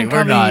Stephen kidding. Covey,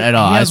 We're not at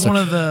all. He has one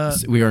of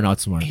the We are not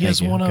smart. He has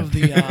Thank you. one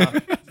Okay.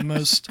 of the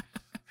most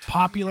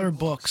popular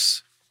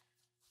books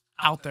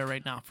out there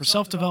right now for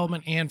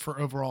self-development and for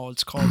overall.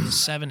 It's called The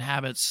 7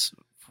 Habits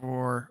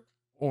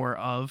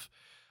of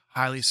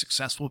Highly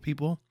Successful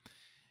People.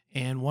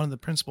 And one of the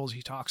principles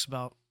he talks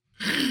about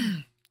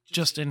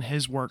just in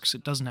his works,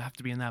 it doesn't have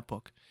to be in that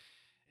book,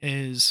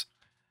 is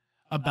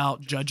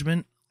about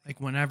judgment. Like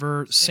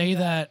whenever, say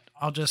that,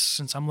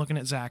 since I'm looking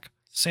at Zach,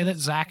 say that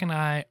Zach and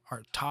I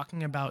are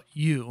talking about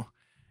you,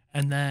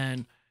 and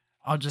then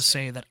I'll just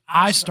say that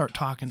I start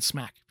talking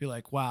smack. Be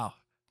like, wow,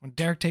 when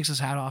Derek takes his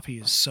hat off, he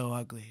is so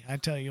ugly. I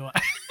tell you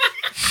what.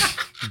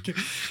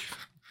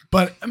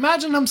 But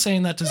imagine I'm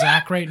saying that to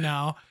Zach right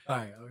now. All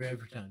right, I'm going to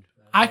pretend.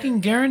 I can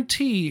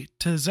guarantee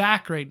to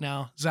Zach right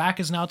now,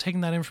 Zach is now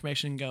taking that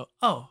information and go,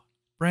 oh,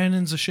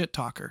 Brandon's a shit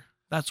talker.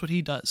 That's what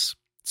he does.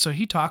 So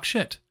he talks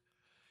shit.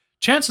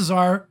 Chances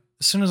are,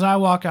 as soon as I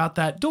walk out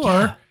that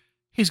door,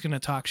 he's going to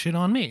talk shit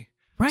on me.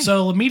 Right.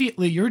 So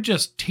immediately you're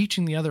just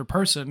teaching the other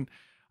person,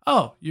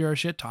 oh, you're a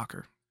shit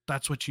talker.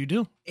 That's what you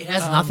do. It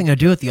has nothing to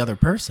do with the other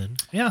person.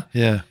 Yeah.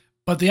 Yeah.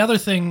 But the other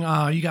thing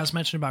you guys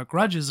mentioned about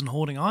grudges and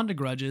holding on to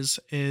grudges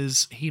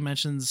is he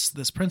mentions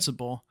this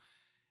principle,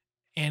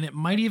 and it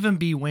might even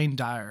be Wayne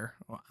Dyer.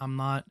 I'm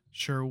not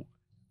sure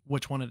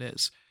which one it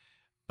is,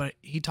 but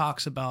he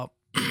talks about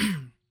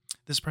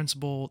this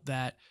principle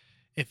that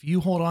if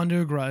you hold on to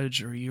a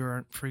grudge or you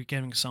aren't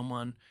forgiving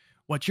someone,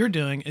 what you're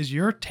doing is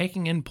you're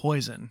taking in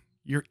poison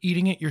you're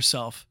eating it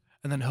yourself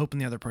and then hoping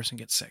the other person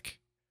gets sick.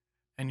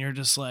 And you're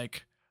just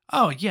like,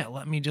 oh yeah,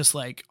 let me just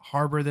like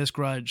harbor this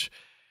grudge.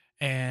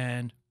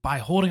 And by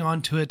holding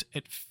on to it,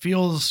 it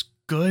feels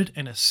good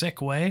in a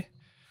sick way,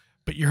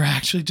 but you're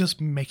actually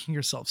just making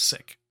yourself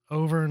sick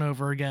over and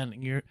over again.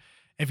 And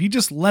if you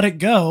just let it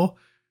go,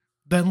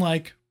 then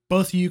like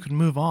both of you can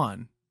move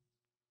on.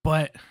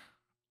 But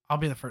I'll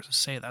be the first to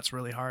say that's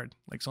really hard.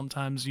 Like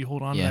sometimes you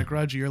hold on to that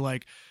grudge. You're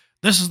like,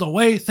 this is the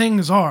way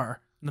things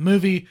are. In the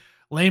movie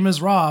Lame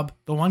as Rob,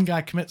 the one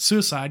guy commits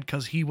suicide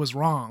because he was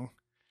wrong.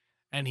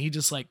 And he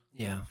just like,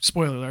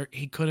 spoiler alert,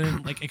 he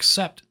couldn't like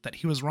accept that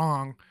he was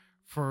wrong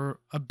for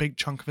a big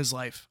chunk of his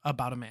life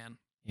about a man.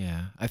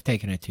 Yeah. I've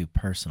taken it too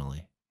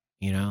personally.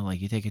 You know,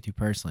 like you take it too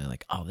personally,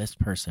 like, oh, this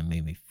person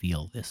made me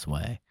feel this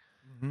way.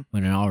 Mm-hmm.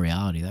 When in all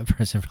reality, that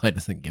person really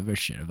doesn't give a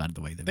shit about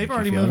the way they've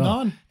already moved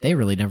on. They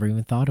really never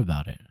even thought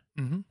about it.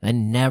 Mm-hmm. That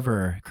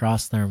never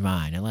crossed their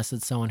mind, unless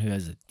it's someone who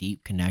has a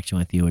deep connection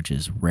with you, which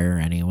is rare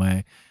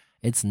anyway.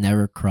 It's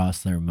never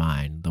crossed their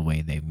mind the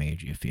way they've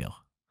made you feel.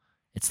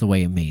 It's the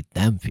way it made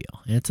them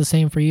feel. And it's the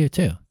same for you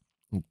too.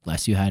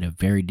 Unless you had a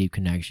very deep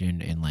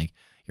connection and like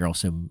you're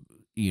also,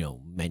 you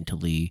know,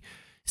 mentally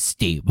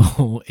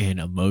stable and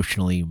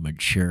emotionally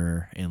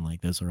mature. And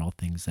like those are all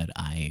things that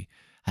I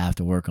have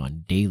to work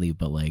on daily.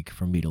 But like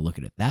for me to look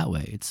at it that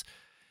way,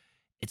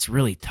 it's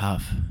really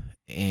tough.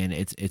 And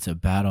it's a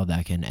battle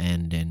that can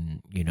end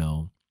in, you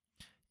know,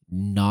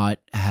 not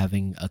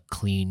having a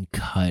clean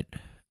cut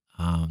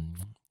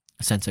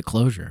sense of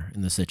closure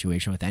in the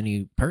situation with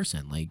any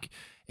person. Like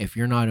if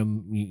you're not,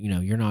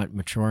 you're not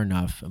mature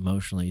enough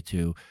emotionally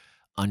to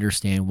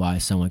understand why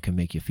someone can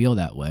make you feel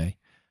that way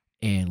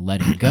and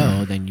let it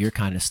go, then you're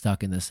kind of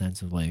stuck in the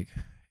sense of like,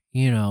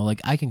 you know,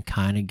 like I can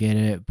kind of get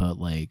it, but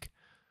like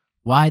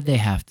why'd they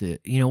have to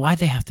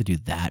do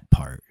that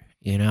part,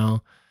 you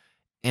know?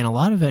 And a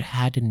lot of it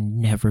had to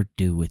never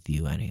do with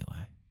you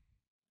anyway.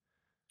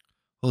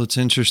 Well, it's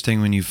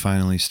interesting when you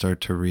finally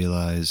start to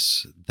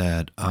realize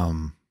that,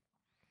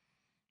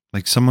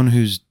 like someone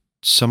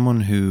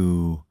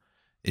who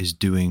is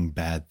doing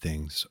bad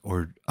things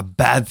or a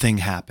bad thing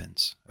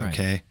happens,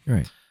 okay?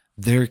 Right.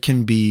 There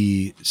can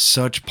be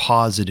such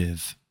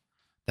positive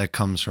that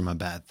comes from a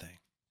bad thing.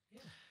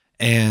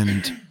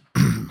 And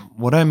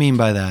what I mean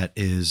by that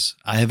is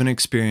I have an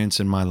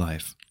experience in my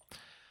life.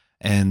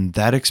 And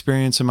that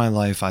experience in my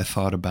life I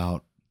thought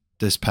about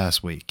this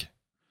past week.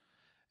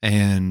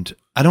 And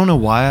I don't know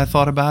why I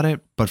thought about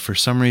it, but for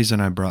some reason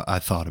I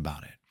thought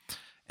about it.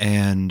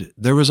 And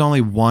there was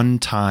only one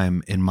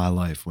time in my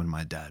life when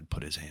my dad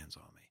put his hands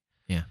on me.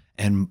 Yeah.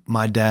 And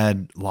my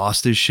dad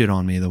lost his shit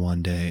on me the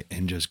one day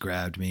and just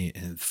grabbed me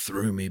and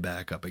threw me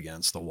back up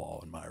against the wall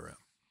in my room.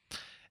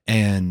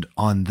 And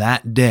on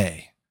that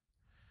day,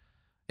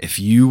 if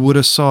you would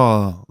have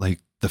saw like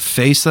the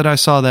face that I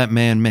saw that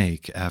man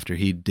make after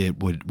he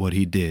did what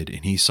he did,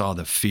 and he saw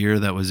the fear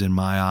that was in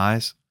my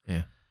eyes,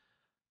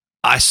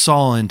 I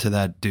saw into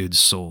that dude's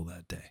soul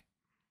that day.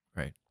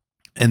 Right.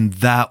 And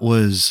that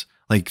was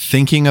like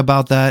thinking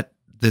about that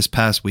this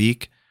past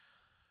week.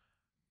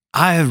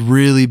 I have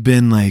really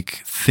been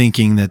like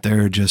thinking that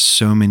there are just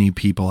so many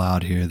people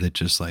out here that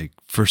just like,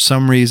 for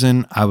some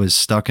reason, I was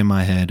stuck in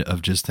my head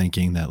of just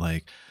thinking that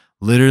like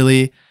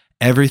literally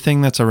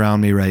everything that's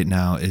around me right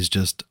now is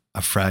just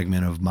a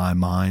fragment of my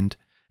mind,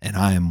 and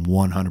I am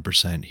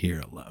 100% here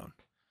alone.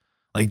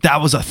 Like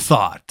that was a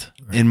thought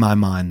in my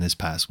mind this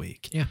past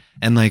week. Yeah.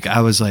 And like,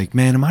 I was like,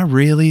 man, am I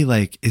really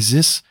like,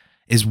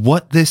 is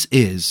what this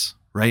is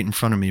right in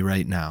front of me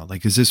right now?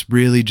 Like, is this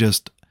really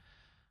just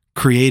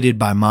created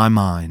by my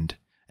mind?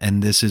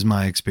 And this is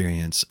my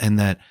experience. And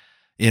that,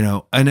 you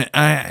know, and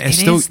I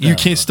still, you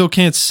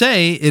can't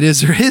say it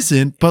is or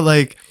isn't, but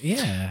like,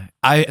 yeah,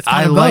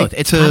 I like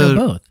it's kind of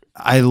both.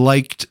 I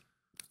liked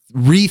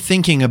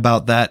rethinking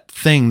about that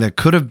thing that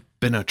could have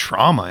been a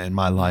trauma in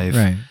my life.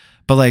 Right.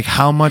 But like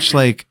how much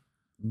like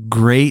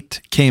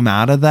great came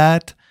out of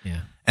that.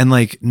 Yeah. And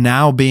like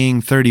now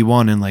being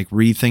 31 and like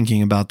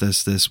rethinking about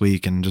this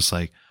week and just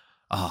like,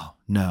 oh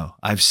no,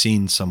 I've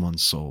seen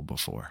someone's soul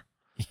before.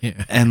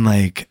 Yeah. And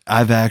like,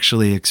 I've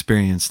actually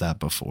experienced that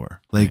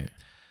before. Like,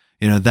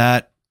 you know,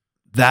 that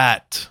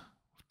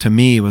to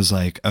me was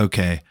like,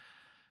 okay,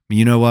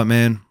 you know what,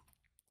 man,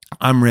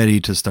 I'm ready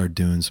to start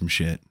doing some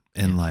shit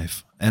in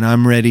life, and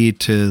I'm ready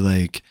to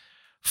like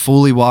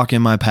fully walk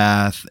in my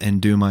path and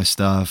do my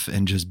stuff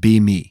and just be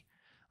me.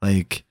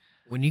 Like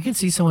when you can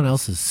see someone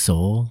else's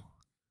soul,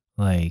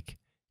 like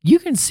you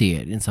can see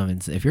it in some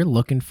instances. If you're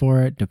looking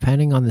for it,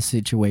 depending on the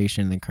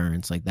situation, the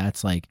occurrence, like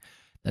that's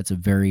a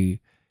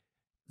very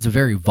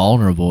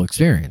vulnerable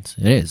experience.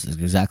 It is. It's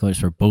exactly what it's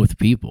for both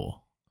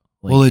people.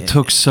 Like, well, it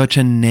took such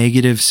a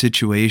negative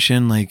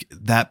situation, like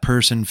that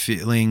person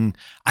feeling,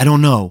 I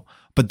don't know,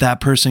 but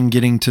that person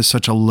getting to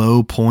such a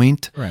low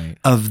point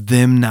of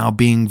them now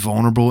being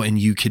vulnerable, and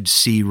you could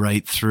see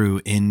right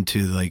through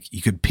into like, you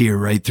could peer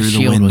right through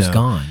the window. Was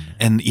gone.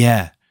 And you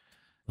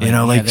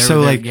know, like,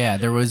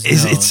 there was,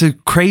 it's a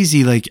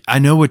crazy, like, I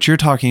know what you're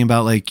talking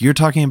about. Like you're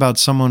talking about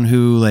someone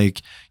who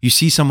like, you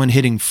see someone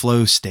hitting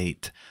flow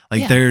state.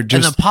 Like Yeah, they're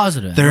just and the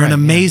positive. they're right, an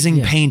amazing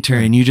yeah, painter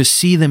right. and you just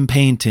see them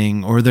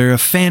painting, or they're a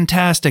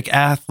fantastic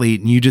athlete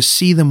and you just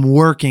see them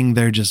working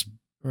their just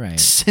right.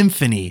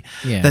 symphony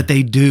Yeah. that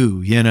they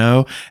do, you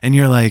know? And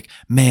you're like,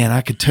 man,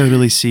 I could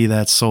totally see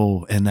that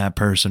soul in that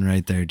person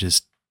right there.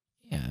 Just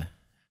Yeah.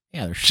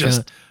 Yeah, they're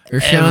Just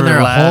showing their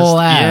whole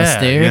ass, yeah,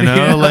 dude. you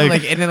know,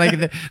 like- and then,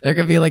 like there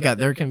can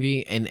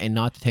be and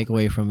not to take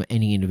away from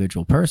any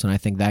individual person. I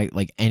think that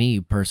like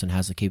any person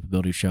has the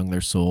capability of showing their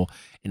soul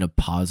in a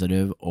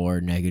positive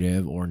or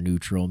negative or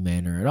neutral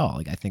manner at all.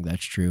 Like I think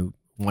that's true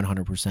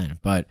 100%.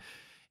 But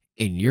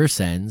in your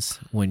sense,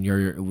 when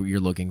you're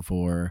looking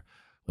for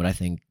what I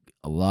think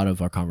a lot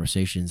of our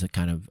conversations that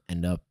kind of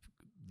end up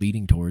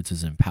leading towards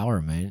is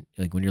empowerment.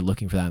 Like when you're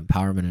looking for that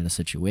empowerment in a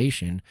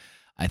situation,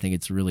 I think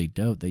it's really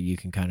dope that you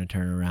can kind of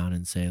turn around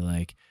and say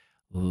like,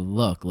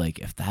 look, like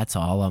if that's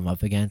all I'm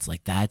up against,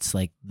 like that's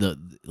like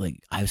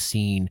I've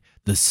seen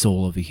the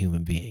soul of a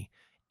human being.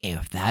 And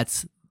if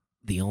that's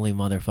the only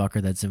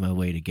motherfucker that's in my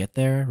way to get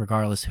there,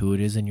 regardless who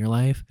it is in your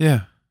life,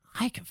 yeah.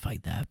 I can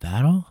fight that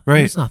battle. Right.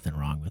 There's nothing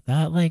wrong with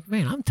that. Like,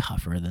 man, I'm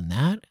tougher than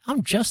that.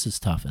 I'm just as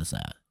tough as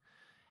that.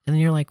 And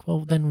then you're like,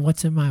 well, then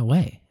what's in my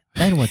way?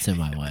 Then what's in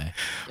my way?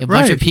 A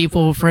bunch of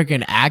people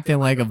freaking acting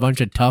like a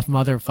bunch of tough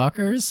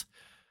motherfuckers.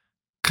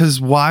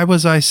 Cause why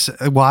was I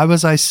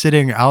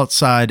sitting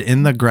outside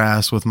in the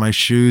grass with my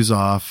shoes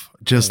off,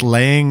 just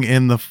laying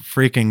in the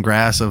freaking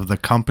grass of the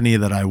company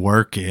that I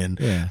work in,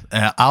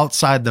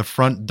 outside the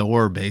front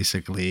door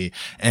basically,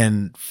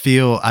 and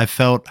I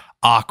felt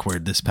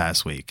awkward this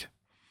past week.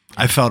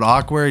 I felt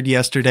awkward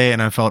yesterday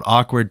and I felt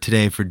awkward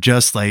today for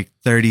just like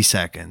 30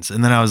 seconds.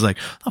 And then I was like,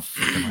 what the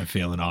fuck am I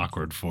feeling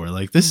awkward for?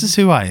 Like, this is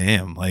who I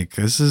am. Like,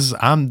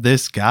 I'm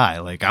this guy.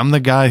 Like, I'm the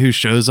guy who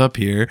shows up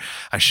here.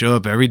 I show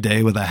up every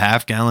day with a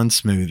half-gallon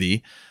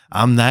smoothie.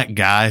 I'm that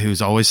guy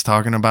who's always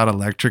talking about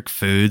electric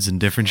foods and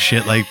different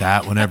shit like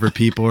that whenever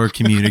people are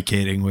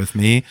communicating with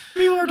me.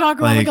 People are talking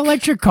about like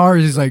electric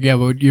cars. He's like, yeah,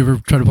 but you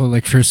ever try to put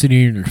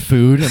electricity in your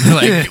food? And they're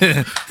like,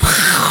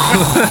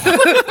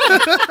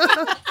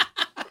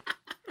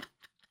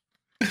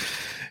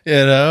 you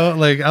know,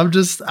 like I'm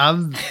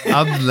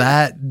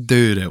that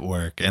dude at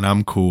work and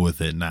I'm cool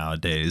with it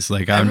nowadays.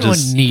 Like everyone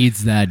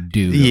needs that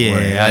dude. Yeah, at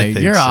work. I Like, think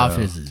your so.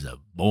 office is a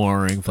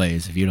boring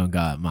place if you don't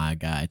got my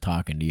guy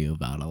talking to you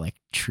about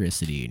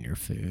electricity in your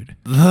food.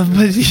 But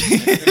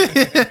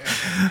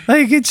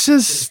like it's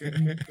just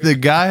the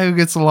guy who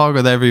gets along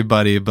with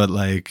everybody, but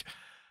like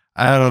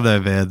I don't know,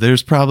 man.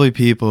 There's probably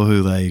people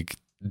who like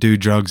do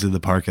drugs in the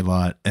parking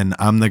lot, and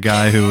I'm the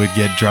guy who would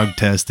get drug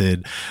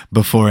tested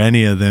before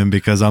any of them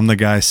because I'm the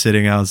guy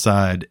sitting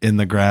outside in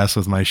the grass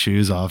with my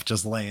shoes off,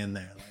 just laying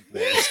there like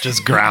this,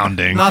 just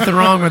grounding. Nothing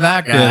wrong with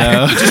that guy. You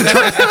know?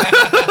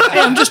 Hey,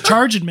 I'm just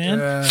charging, man.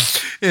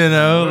 You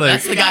know, like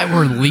That's the guy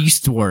we're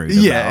least worried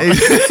about. yeah.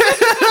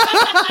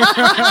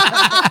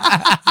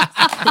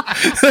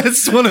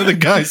 That's one of the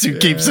guys who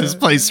keeps his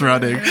place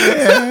running.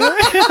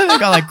 They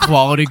got like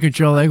quality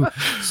control. Like,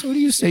 so what do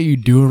you say you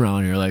do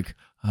around here? Like,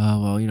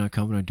 well, I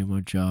come and I do my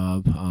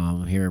job.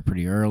 I'm here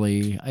pretty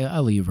early. I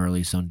leave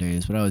early some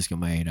days, but I always get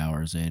my 8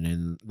 hours in.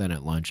 And then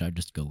at lunch, I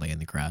just go lay in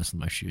the grass with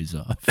my shoes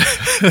off.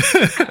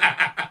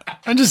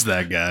 I'm just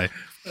that guy.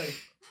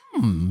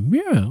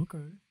 Yeah, okay.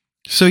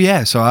 So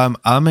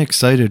I'm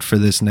excited for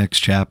this next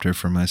chapter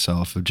for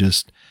myself of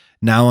just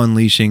now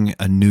unleashing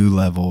a new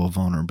level of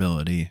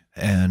vulnerability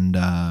and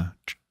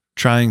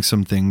trying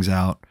some things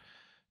out,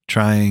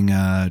 trying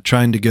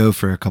to go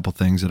for a couple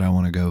things that I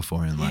want to go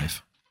for in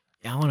life.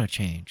 Yeah, I want to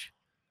change.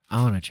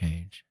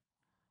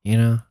 You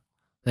know,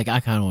 like I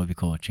kind of want to be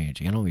cool with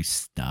changing. I don't want to be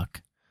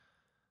stuck.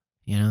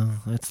 You know,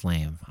 that's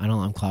lame. I'm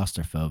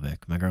claustrophobic.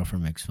 My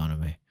girlfriend makes fun of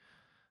me.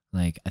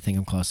 Like, I think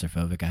I'm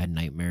claustrophobic. I had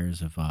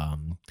nightmares of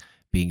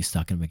being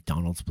stuck in a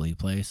McDonald's play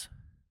place.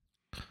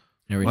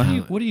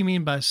 And What do you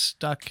mean by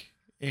stuck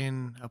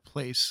in a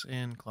place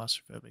and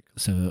claustrophobic?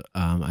 So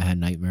I had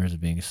nightmares of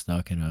being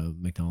stuck in a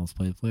McDonald's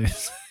play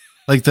place.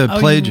 Like the Oh,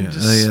 play you gym, mean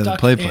just the stuck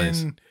play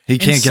place. in- He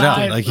can't get out.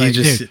 inside, Like like, he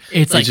just, Dude,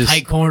 it's he like just-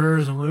 tight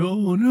corners. I'm like,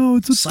 oh no,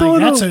 it's a It's like, tunnel.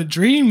 that's a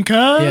dream, cuz.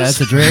 Yeah,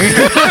 that's a dream.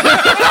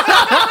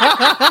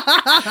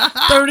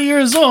 30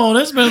 years old.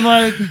 It's been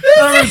like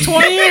over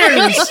 20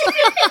 years.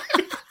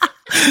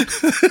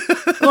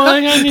 The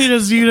only thing I need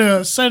is you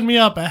to send me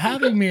up a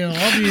Happy Meal.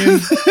 I'll be in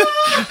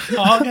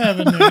hog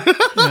heaven there.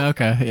 Yeah,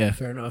 okay. Yeah,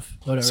 fair enough.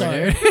 Whatever.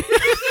 Sorry. Dude.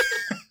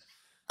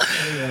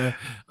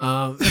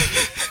 Yeah.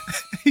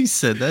 He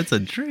said that's a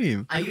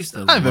dream. I used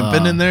to I haven't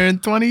been in there in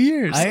 20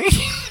 years. I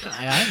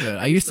haven't.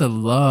 I used to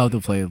love the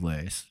play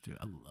place. Dude,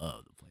 I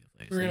love the play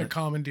place. We're gonna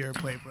commandeer a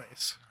play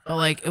place. But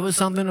like, it was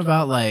something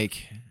about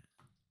like,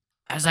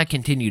 as I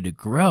continued to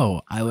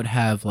grow, I would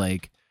have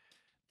like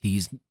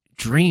these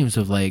dreams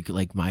of like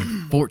my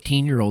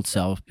 14-year-old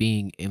self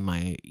being in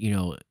my,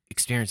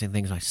 experiencing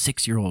things my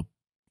 6-year-old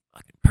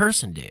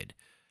person did.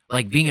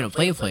 Like being in a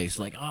play place,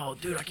 like, oh,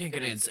 dude, I can't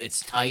get in. It's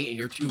tight and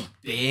you're too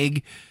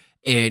big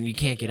and you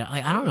can't get out.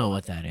 Like, I don't know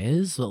what that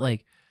is, but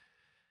like,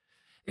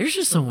 there's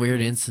just some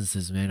weird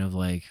instances, man, of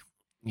like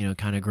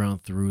kind of grown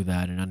through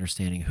that and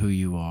understanding who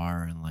you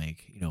are and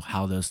like,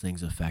 how those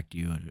things affect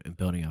you and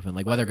building up. And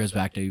like whether it goes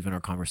back to even our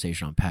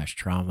conversation on past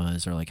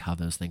traumas or like how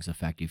those things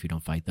affect you if you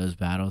don't fight those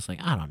battles.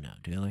 Like, I don't know,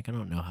 dude. Like, I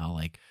don't know how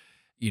like,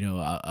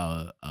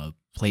 a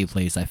play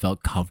place I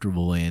felt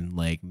comfortable in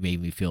like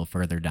made me feel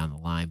further down the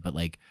line. But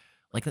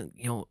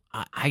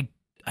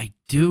I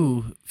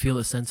do feel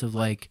a sense of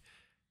like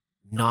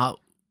not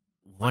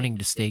wanting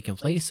to stay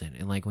complacent.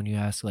 And like when you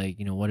ask like,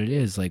 what it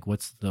is, like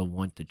what's the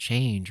want to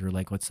change or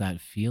like what's that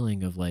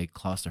feeling of like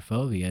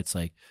claustrophobia, it's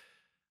like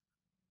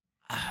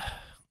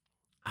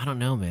I don't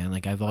know, man.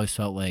 Like I've always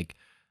felt like,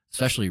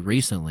 especially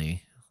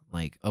recently,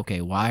 like,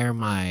 okay, why are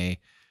my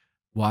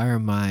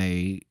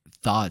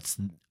thoughts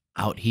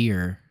out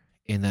here,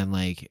 and then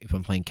like if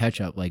I'm playing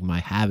catch up, like my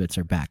habits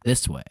are back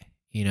this way,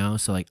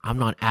 so like I'm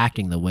not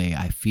acting the way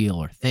I feel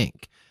or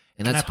think.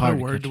 And Can that's I put hard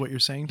a word to what you're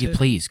saying? Yeah,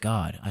 please,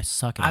 God, I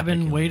suck at I've been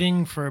articulating.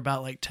 waiting for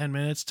about like 10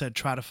 minutes to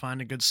try to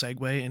find a good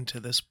segue into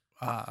this.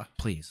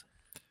 Please.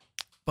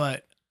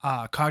 But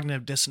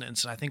cognitive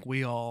dissonance, and I think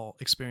we all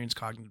experience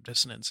cognitive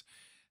dissonance.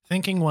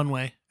 Thinking one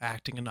way,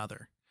 acting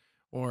another.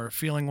 Or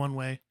feeling one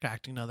way,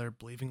 acting another.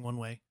 Believing one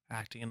way,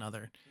 acting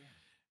another.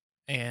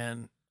 Yeah.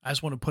 And I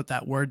just want to put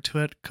that word to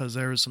it because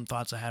there was some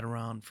thoughts I had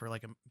around for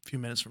like a few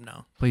minutes from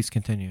now. Please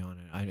continue on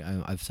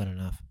it. I've said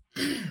enough.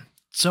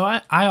 So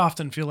I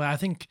often feel like I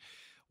think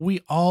we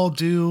all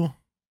do,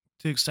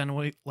 to extend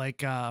away, like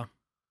the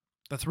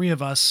three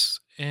of us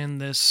in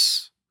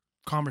this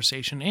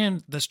conversation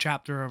and this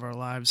chapter of our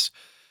lives,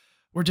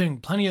 we're doing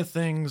plenty of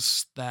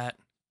things that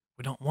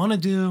we don't want to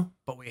do,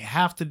 but we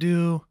have to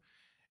do,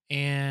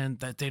 and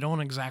that they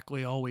don't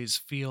exactly always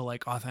feel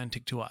like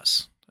authentic to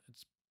us.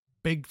 It's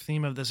big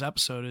theme of this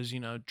episode is,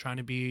 trying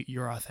to be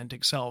your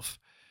authentic self.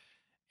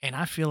 And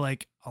I feel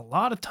like a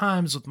lot of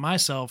times with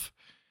myself,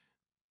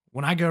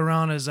 when I go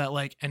around as that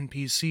like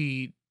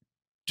NPC,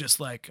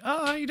 just like,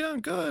 oh, how you doing?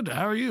 Good.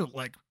 How are you?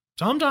 Like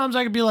sometimes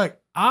I could be like,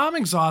 I'm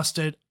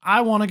exhausted. I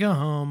want to go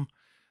home.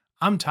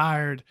 I'm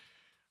tired.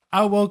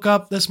 I woke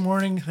up this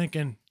morning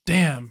thinking,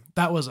 damn,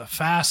 that was a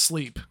fast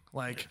sleep.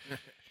 You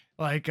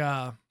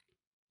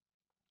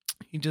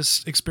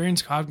just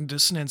experience cognitive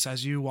dissonance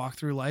as you walk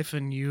through life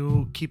and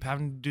you keep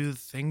having to do the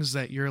things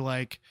that you're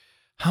like,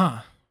 if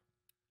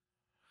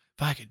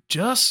I could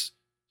just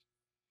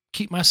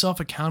keep myself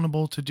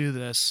accountable to do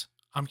this,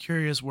 I'm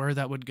curious where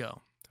that would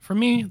go. For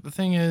me, the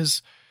thing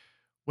is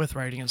with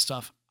writing and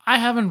stuff, I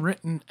haven't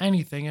written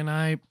anything, and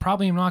I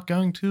probably am not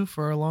going to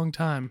for a long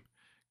time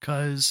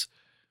because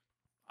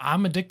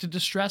I'm addicted to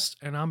stress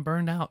and I'm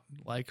burned out.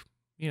 Like,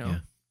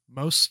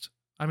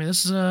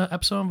 this is an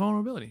episode on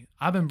vulnerability.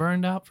 I've been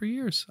burned out for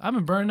years. I've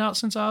been burned out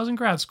since I was in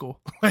grad school.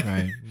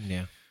 Right.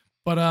 Yeah.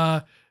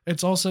 But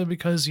it's also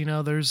because,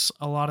 there's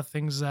a lot of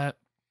things that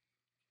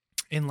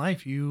in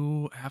life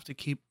you have to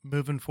keep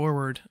moving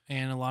forward,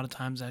 and a lot of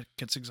times that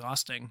gets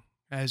exhausting.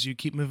 As you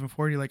keep moving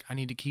forward, you're like, I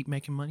need to keep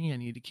making money. I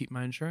need to keep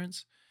my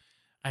insurance.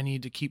 I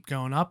need to keep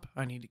going up.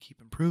 I need to keep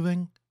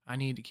improving. I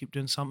need to keep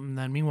doing something. And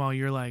then meanwhile,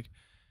 you're like,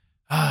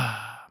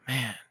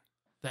 man,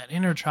 that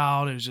inner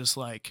child is just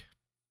like,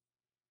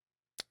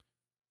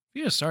 if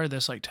you had started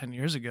this like 10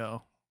 years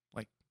ago,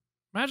 like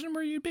imagine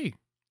where you'd be.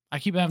 I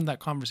keep having that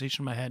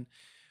conversation in my head.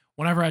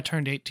 Whenever I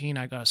turned 18,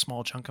 I got a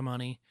small chunk of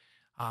money.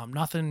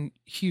 Nothing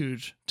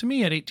huge. To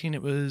me at 18,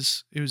 it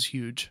was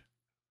huge.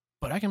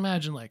 But I can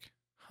imagine like,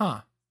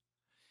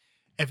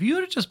 if you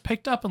would have just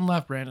picked up and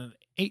left, Brandon, at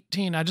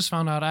 18, I just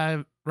found out I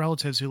have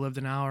relatives who lived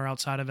an hour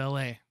outside of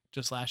LA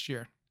just last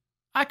year.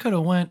 I could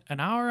have went an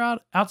hour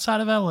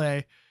outside of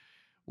LA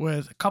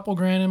with a couple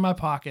grand in my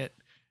pocket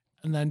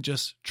and then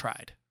just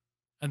tried.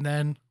 And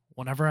then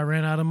whenever I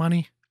ran out of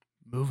money,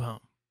 move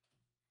home.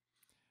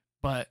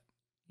 But,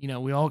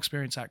 we all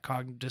experience that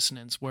cognitive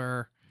dissonance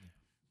where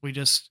we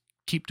just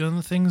keep doing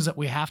the things that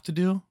we have to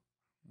do.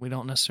 We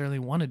don't necessarily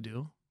want to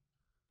do,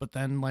 but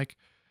then like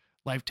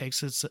life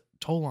takes its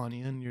toll on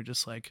you and you're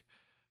just like,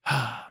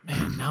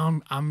 man,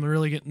 now I'm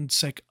really getting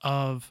sick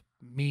of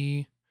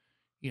me,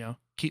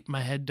 keep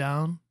my head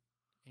down.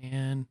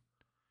 And,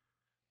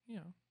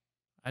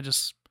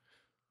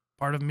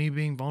 part of me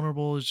being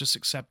vulnerable is just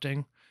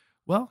accepting,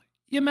 well,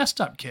 you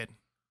messed up, kid.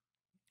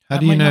 How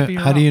do you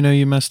know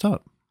you messed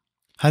up?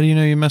 How do you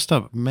know you messed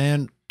up?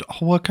 Man,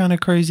 what kind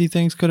of crazy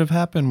things could have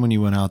happened when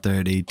you went out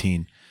there at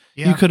 18?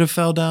 Yeah. You could have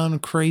fell down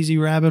crazy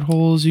rabbit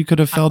holes. You could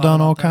have fell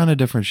down all kind of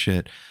different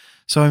shit.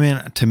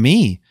 So, to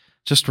me,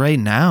 just right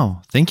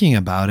now, thinking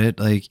about it,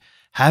 like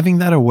having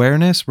that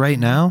awareness right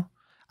now,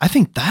 I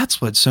think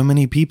that's what so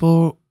many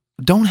people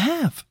don't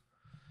have.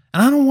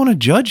 And I don't want to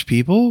judge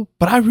people,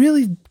 but I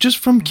really, just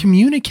from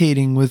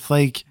communicating with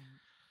like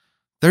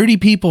 30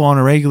 people on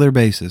a regular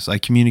basis, I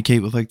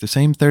communicate with like the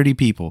same 30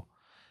 people.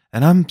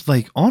 And I'm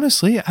like,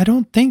 honestly, I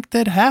don't think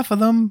that half of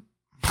them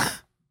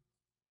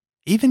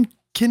even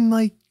can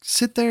like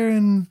sit there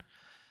and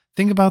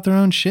think about their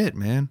own shit,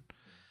 man.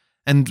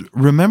 And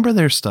remember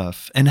their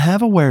stuff and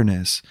have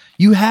awareness.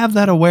 You have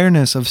that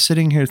awareness of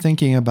sitting here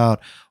thinking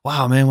about,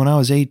 wow, man, when I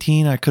was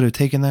 18, I could have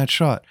taken that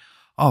shot.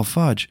 Oh,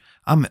 fudge.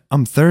 I'm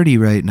 30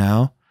 right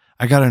now.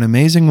 I got an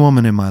amazing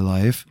woman in my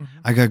life. Mhm.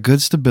 I got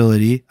good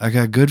stability. I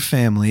got good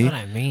family. That's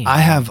what I mean. I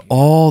have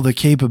all the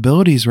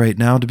capabilities right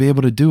now to be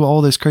able to do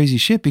all this crazy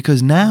shit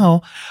because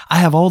now I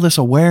have all this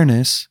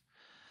awareness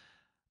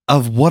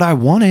of what I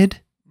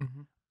wanted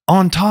Mhm.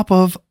 on top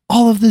of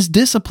all of this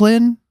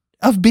discipline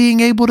of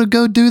being able to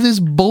go do this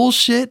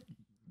bullshit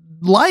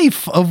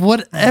life of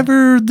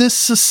whatever this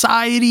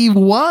society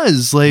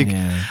was. Like,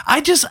 Yeah.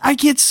 I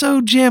get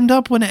so jammed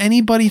up when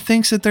anybody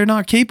thinks that they're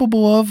not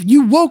capable of.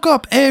 You woke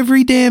up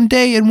every damn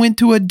day and went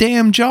to a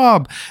damn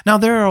job. Now,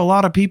 there are a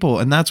lot of people,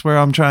 and that's where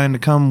I'm trying to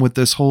come with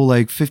this whole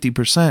like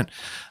 50%.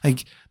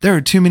 Like, there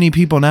are too many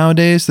people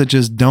nowadays that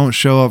just don't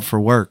show up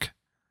for work.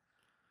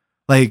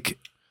 Like,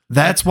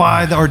 that's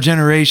why our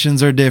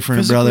generations are different,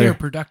 Physically brother. or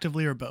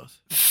productively or both.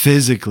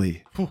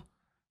 Physically. Whew.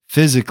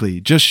 Physically.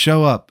 Just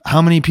show up.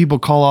 How many people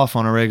call off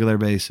on a regular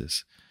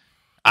basis?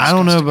 I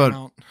don't know Disgusting about.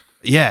 amount.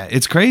 Yeah,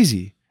 it's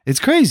crazy. It's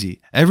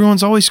crazy.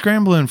 Everyone's always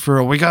scrambling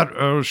for, we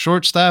got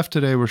short staff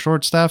today. We're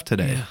short staffed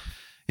today. Yeah.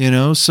 You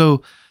know,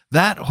 so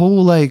that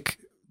whole like,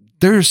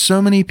 there's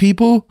so many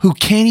people who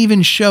can't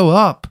even show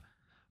up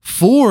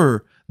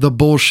for the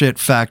bullshit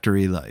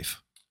factory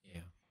life.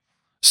 Yeah.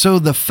 So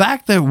the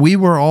fact that we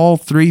were all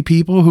three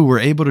people who were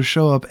able to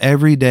show up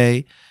every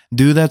day,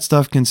 do that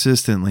stuff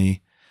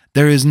consistently,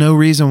 there is no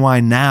reason why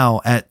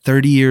now at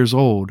 30 years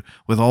old,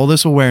 with all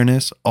this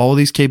awareness, all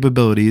these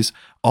capabilities,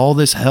 all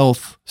this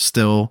health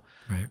still,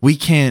 Right. we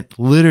can't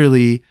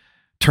literally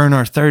turn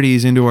our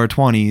 30s into our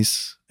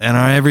 20s and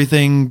our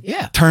everything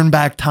Yeah. turn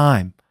back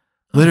time.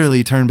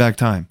 Literally turn back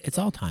time. It's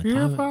all time.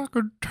 If I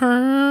could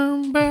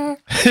turn back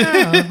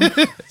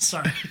time.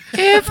 Sorry.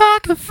 If I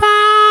could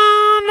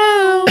find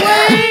a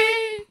way.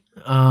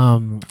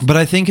 But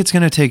I think it's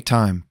going to take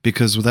time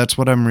because that's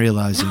what I'm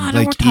realizing. No,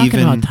 like we're talking even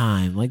about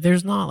time. Like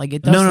there's not like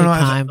it does No, take no,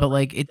 time, but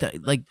like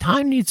it like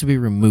time needs to be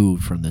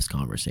removed from this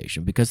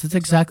conversation because it's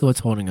exactly what's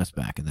holding us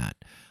back in that.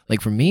 Like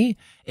for me,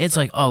 it's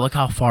like, oh, look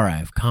how far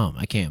I've come.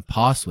 I can't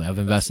possibly. I've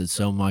invested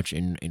so much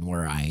in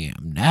where I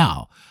am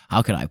now.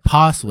 How could I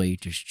possibly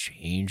just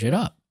change it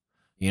up?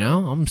 You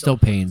know, I'm still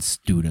paying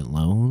student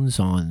loans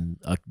on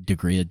a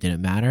degree that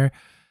didn't matter.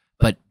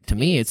 But to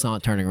me, it's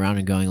not turning around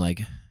and going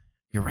like,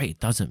 you're right, it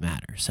doesn't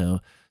matter. So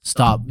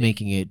stop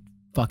making it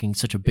fucking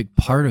such a big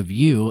part of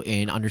you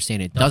and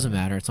understand it doesn't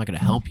matter. It's not going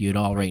to help you at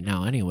all right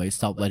now anyway.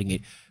 Stop letting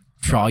it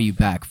draw you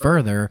back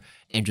further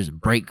and just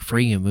break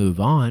free and move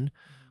on.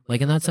 Like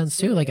in that sense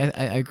too, like I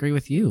agree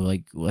with you,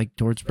 like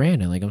towards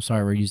Brandon. Like I'm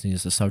sorry we're using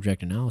this as a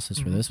subject analysis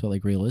for this, but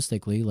like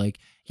realistically, like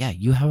yeah,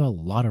 you have a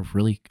lot of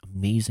really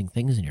amazing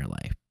things in your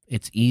life.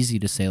 It's easy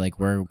to say like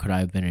where could I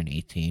have been at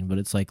 18, but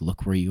it's like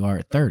look where you are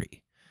at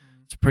 30.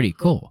 It's pretty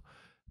cool.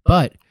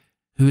 But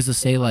who's to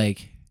say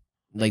like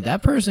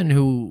that person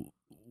who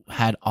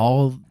had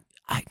all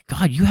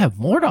God, you have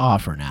more to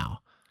offer now.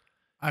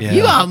 Yeah.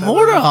 You got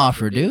more to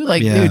offer, dude.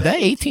 Like, Yeah. dude,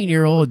 that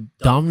 18-year-old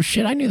dumb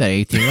shit. I knew that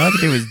 18-year-old. That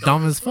dude was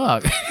dumb as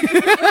fuck.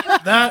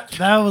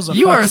 That was a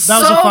You fuck, are that so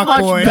was a fuck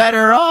much boy.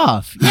 better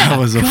off. That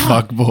was a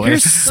fuck boy. You're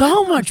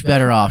so much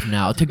better off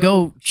now to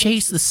go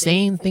chase the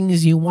same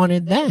things you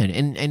wanted then.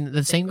 And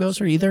the same goes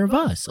for either of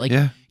us. Like,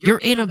 Yeah. you're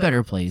in a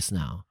better place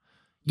now.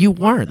 You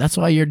weren't. That's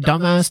why your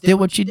dumbass did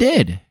what you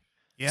did.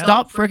 Yeah.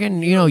 Stop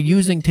freaking,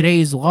 using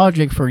today's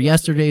logic for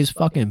yesterday's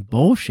fucking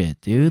bullshit,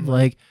 dude.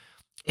 Like,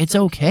 it's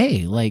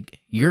okay. Like,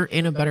 you're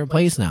in a better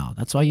place now.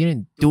 That's why you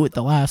didn't do it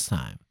the last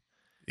time.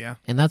 Yeah.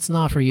 And that's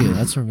not for you.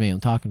 That's for me. I'm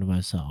talking to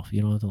myself.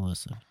 You don't have to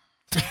listen.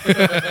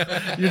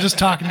 You're just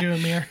talking to a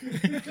mirror.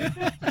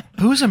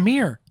 Who's a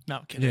mirror? No,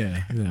 I'm kidding.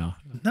 Yeah.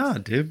 No,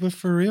 dude, but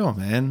for real,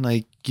 man.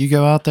 Like you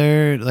go out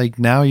there, like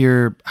now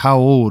you're how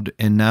old,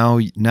 and now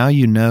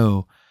you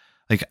know.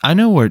 Like I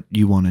know what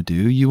you want to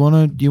do. You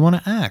want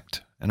to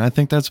act, and I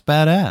think that's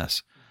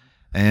badass.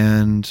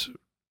 And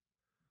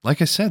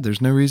like I said,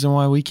 there's no reason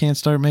why we can't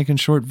start making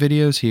short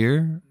videos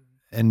here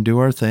and do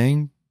our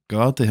thing.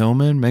 Go out to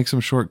Hillman, make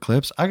some short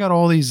clips. I got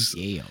all these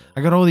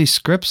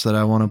scripts that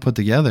I want to put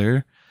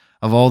together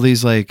of all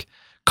these like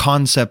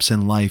concepts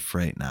in life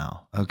right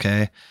now.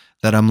 Okay.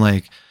 That I'm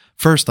like,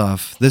 first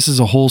off, this is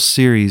a whole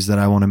series that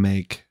I want to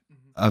make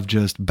of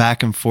just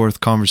back and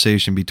forth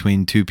conversation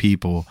between two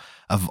people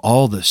of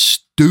all the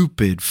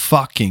stupid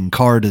fucking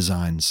car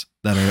designs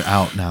that are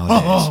out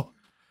nowadays. Oh,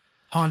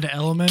 Honda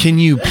Element. Can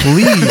you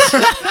please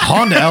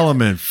Honda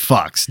Element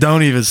fucks.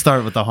 Don't even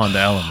start with the Honda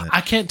Element.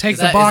 I can't take Is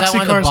the that boxy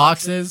one of the cars.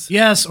 boxes?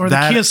 Yes, or the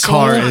That Kia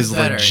car Soul. is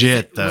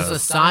legit, Was though. the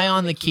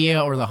Scion the Kia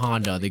or the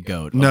Honda the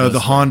goat? No, Of the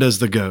those Honda's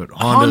the goat.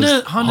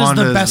 Honda's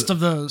the best of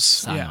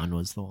those. three? Yeah. Scion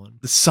was the one.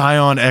 The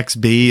Scion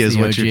XB is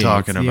The what OG, you're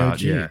talking it's the about.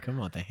 OG. Yeah. Come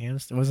on, the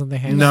hamster wasn't the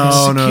hamster. No,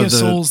 The no, Kia the-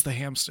 Soul's the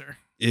hamster.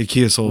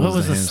 Kia Soul What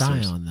was the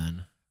hamsters. Scion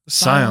then?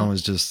 Scion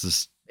was just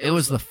this. It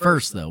was the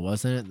first though,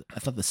 wasn't it? I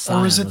thought the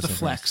Scion Or was it the first.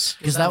 Flex?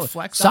 Because Was that the was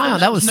Flex Scion.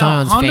 That was No,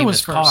 Scion's Honda famous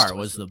was first. car.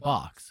 Was the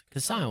box?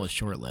 Because Scion was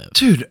short lived.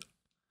 Dude,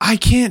 I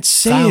can't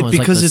say Scion it was like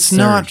because the it's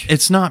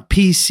Surge. not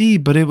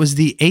PC, but it was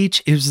the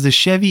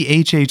Chevy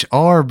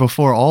HHR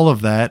before all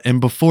of that, and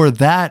before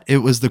that it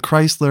was the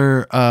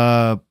Chrysler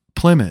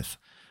Plymouth.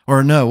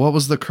 Or no, what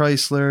was the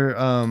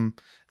Chrysler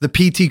The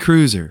PT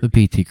Cruiser. The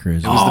PT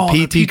Cruiser. It was Oh,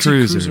 the the PT PT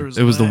Cruiser. Cruiser was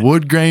It was the lit.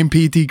 wood grain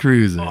PT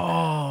Cruiser.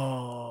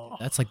 Oh.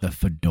 That's like the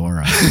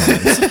fedora.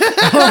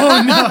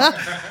 Oh no.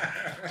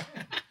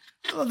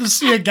 I'd love to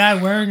see a guy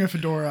wearing a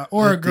fedora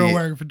or a girl The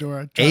wearing a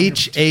fedora.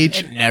 HH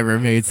It never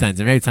made sense.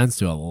 It made sense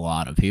to a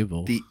lot of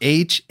people. the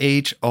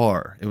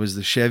HHR. It was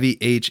the Chevy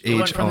It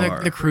went from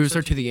HHR. the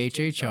Cruiser to the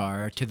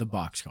HHR to the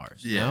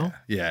boxcars. No?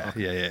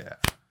 Yeah.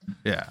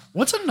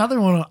 What's another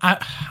one?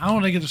 I don't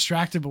want to get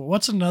distracted, but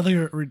what's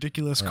another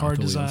ridiculous car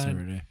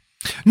design?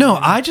 No,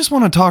 I just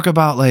want to talk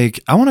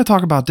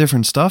about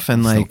different stuff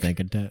and Still like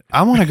thinking that.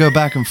 I want to go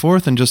back and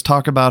forth and just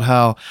talk about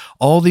how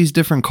all these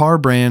different car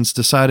brands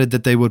decided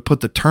that they would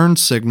put the turn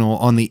signal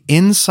on the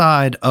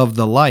inside of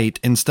the light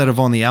instead of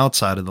on the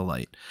outside of the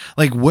light.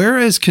 Like, where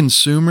as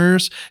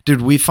consumers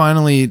did we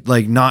finally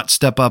like not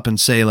step up and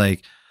say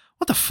like,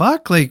 what the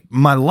fuck? Like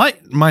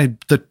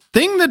the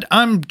thing that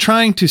I'm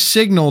trying to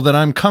signal that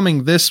I'm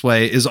coming this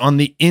way is on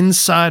the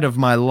inside of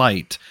my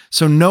light.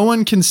 So no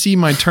one can see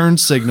my turn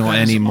signal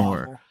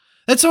anymore.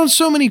 That's on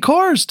so many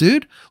cars,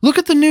 dude. Look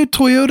at the new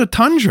Toyota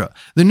Tundra.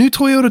 The new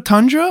Toyota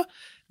Tundra,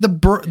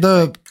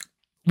 the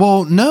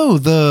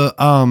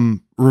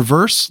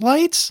reverse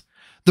lights.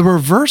 The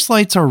reverse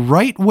lights are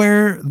right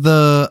where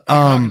the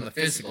the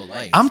physical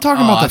lights. I'm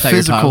talking about the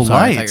physical I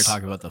thought you were lights.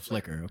 talking about the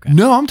flicker. Okay.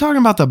 No, I'm talking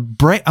about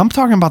I'm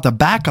talking about the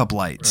backup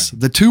lights.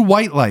 Right. The two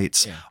white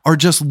lights Yeah. are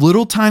just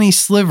little tiny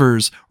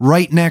slivers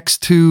right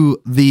next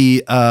to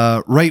the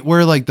right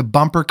where like the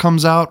bumper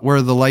comes out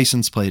where the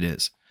license plate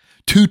is.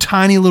 Two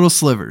tiny little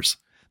slivers.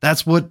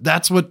 That's what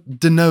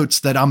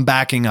denotes that I'm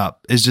backing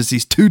up. Is just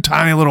these two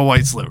tiny little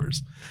white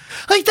slivers.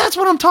 Like, that's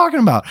what I'm talking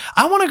about.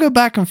 I want to go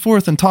back and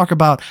forth and talk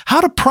about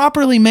how to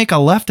properly make a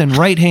left and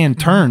right hand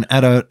turn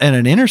at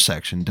an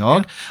intersection,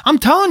 dog. I'm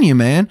telling you,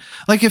 man.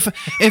 Like if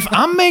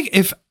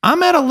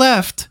I'm at a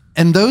left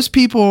and those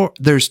people,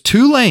 there's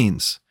two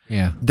lanes.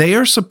 Yeah. They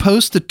are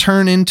supposed to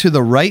turn into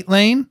the right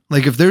lane.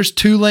 Like if there's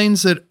two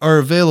lanes that are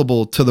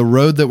available to the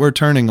road that we're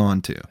turning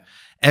onto,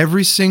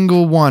 every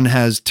single one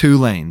has two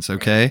lanes.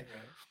 Okay.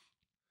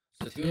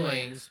 So 2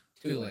 lanes,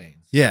 2 lanes.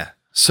 Yeah. I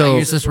So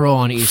use this rule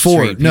on East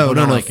four. Street. No, People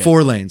don't like it.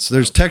 4 lanes.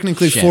 There's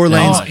technically Shit, 4 no.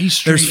 lanes. Oh,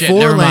 East There's Street. 4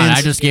 Never mind. lanes.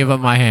 I just gave up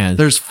my hand.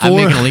 There's I'm 4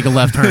 making a legal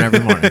left turn every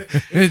morning.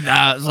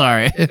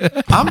 Sorry.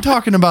 I'm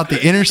talking about the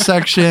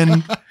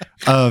intersection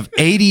of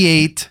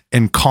 88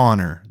 and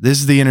Connor. This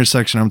is the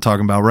intersection I'm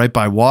talking about, right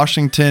by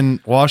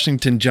Washington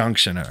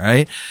Junction. All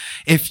right.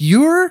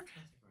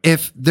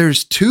 If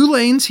there's 2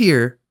 lanes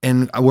here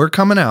and we're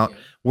coming out,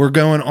 we're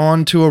going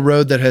on to a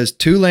road that has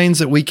 2 lanes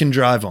that we can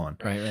drive on.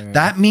 Right.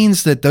 That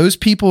means that those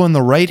people in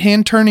the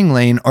right-hand turning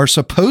lane are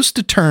supposed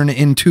to turn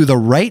into the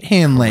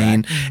right-hand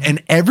lane,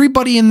 and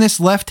everybody in this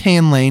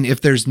left-hand lane,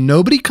 if there's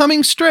nobody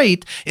coming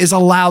straight, is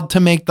allowed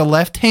to make the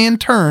left-hand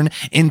turn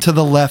into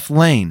the left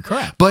lane.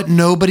 Correct. But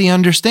nobody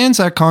understands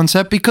that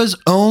concept because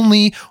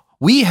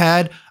we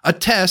had a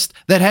test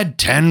that had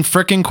 10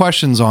 freaking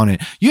questions on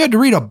it. You had to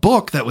read a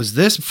book that was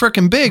this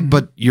freaking big,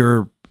 but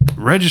your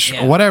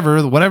register,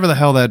 whatever the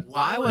hell that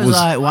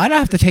Why'd I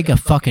have to take a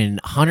fucking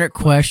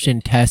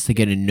 100-question test to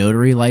get a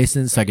notary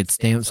license so I could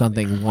stamp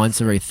something once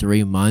every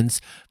 3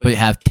 months, but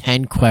have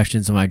 10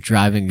 questions on my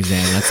driving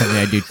exam? That's something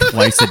I do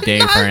twice a day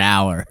for an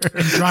hour.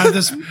 And drive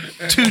this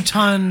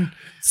 2-ton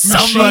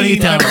Somebody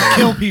machine tell that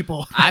me. will kill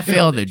people. I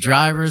failed the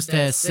driver's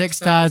test 6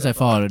 times. I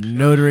failed a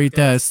notary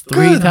test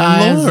 3 Good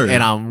times, Lord.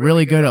 and I'm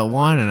really good at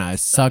one, and I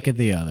suck at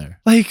the other.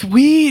 like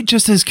we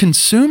just as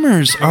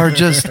consumers are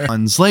just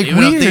like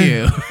Leave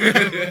it up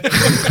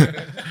to you.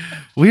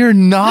 we are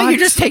not. You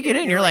just take it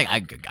in. You're like, I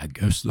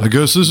guess. I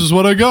guess this is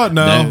what I got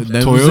now.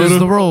 Those is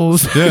the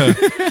rules. Yeah.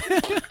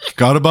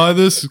 Gotta buy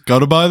this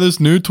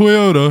new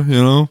Toyota,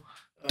 you know.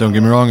 Don't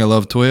get me wrong, I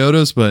love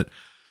Toyotas, but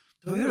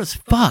Toyota's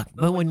fuck.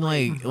 But when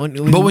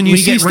when you we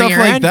see get stuff like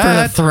rear-end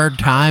that- for the 3rd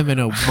time in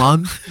a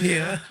month,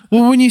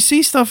 well, when you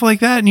see stuff like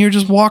that and you're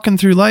just walking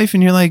through life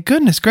and you're like,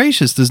 goodness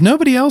gracious, does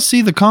nobody else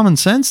see the common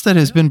sense that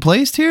has been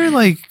placed here?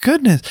 Like,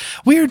 goodness,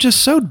 we are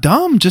just so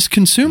dumb. Just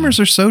consumers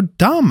are so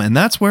dumb. And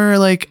that's where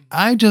like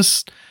I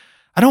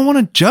don't want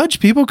to judge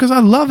people because I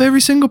love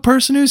every single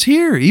person who's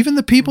here, even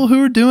the people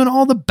who are doing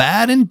all the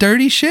bad and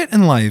dirty shit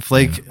in life.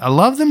 Like, I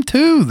love them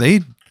too.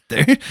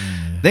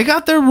 They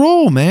got their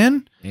role,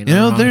 man. Ain't You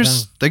know, nothing wrong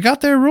with they got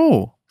their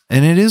role,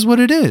 and it is what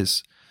it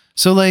is.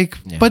 So, like,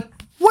 but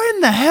when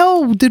the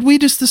hell did we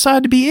just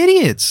decide to be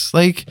idiots?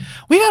 Like,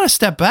 we got to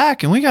step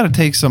back and we got to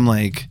take some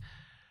like,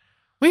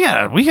 we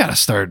got to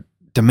start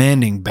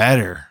demanding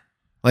better.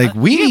 Like,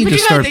 we need to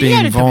start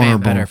being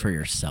vulnerable. better for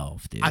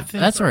yourself, dude. I think-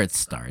 That's where it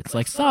starts.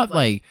 Like, stop.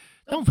 Like,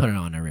 don't put it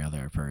on every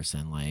other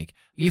person. Like,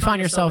 you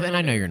find yourself, and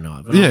I know you're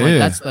not, but I'm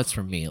like, that's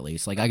for me at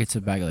least. Like, I could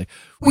sit back and like,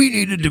 we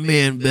need to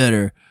demand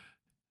better.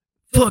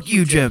 Fuck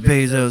you, Jeff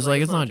Bezos.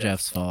 Like, it's not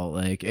Jeff's fault.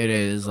 Like, it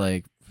is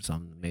like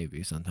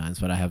maybe sometimes,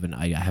 but I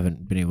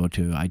haven't been able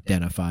to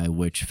identify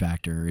which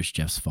factor is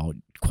Jeff's fault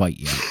quite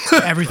yet.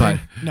 Everything.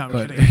 No, I'm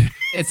But kidding.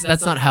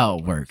 that's not how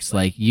it works.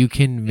 Like, you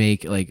can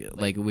make like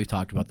we've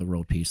talked about the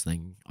world peace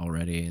thing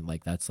already, and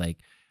like that's like,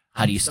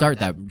 how do you start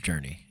that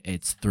journey?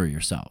 It's through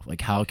yourself.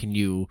 Like, how can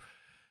you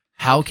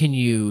how can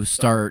you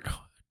start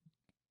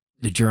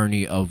the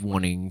journey of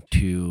wanting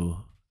to,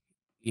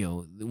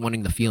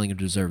 wanting the feeling of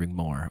deserving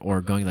more,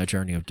 or going that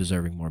journey of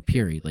deserving more,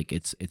 period. Like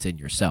it's in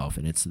yourself,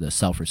 and it's the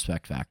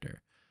self-respect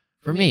factor.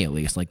 For me, at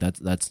least, like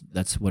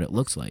that's what it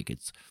looks like.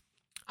 It's,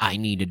 I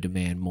need to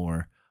demand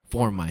more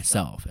for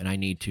myself, and I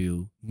need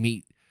to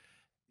meet,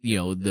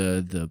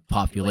 the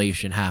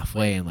population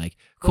halfway, and like,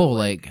 cool,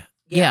 like,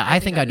 yeah, I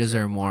think I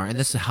deserve more, and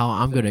this is how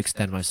I'm going to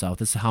extend myself.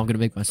 This is how I'm going to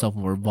make myself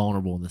more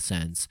vulnerable in the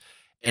sense,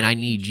 and I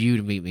need you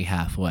to meet me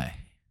halfway.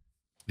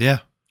 Yeah.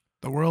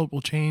 The world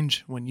will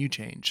change when you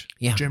change.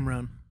 Yeah. Jim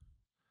Rohn.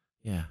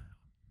 Yeah.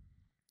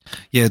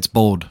 Yeah, it's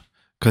bold.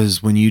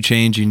 Because when you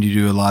change and you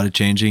do a lot of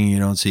changing and you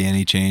don't see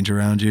any change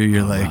around you,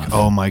 you're like,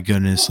 oh my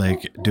goodness,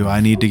 like, do I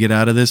need to get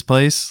out of this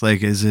place?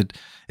 Like, is it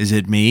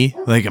me?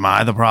 Like, am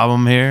I the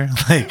problem here?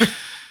 Like,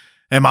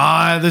 am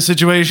I the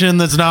situation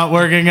that's not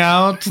working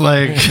out?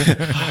 Like,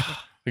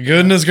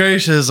 goodness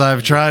gracious,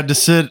 I've tried to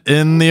sit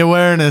in the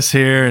awareness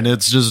here and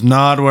it's just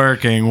not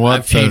working.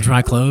 I've changed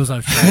my clothes.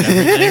 I've tried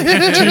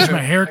everything. Changed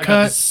my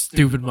haircut.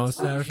 Stupid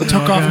mustache. Took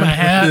off my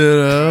hat.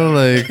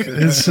 Like,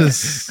 it's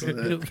just...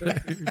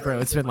 Bro,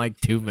 it's been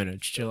like 2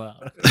 minutes. Chill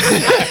out.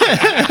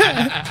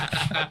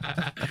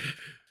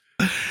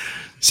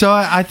 So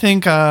I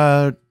think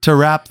to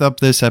wrap up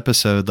this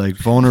episode, like,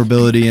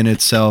 vulnerability in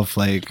itself,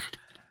 like,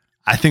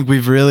 I think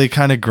we've really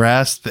kind of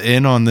grasped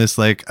in on this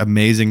like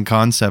amazing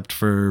concept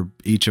for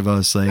each of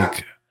us,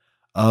 like,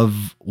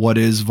 of what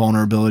is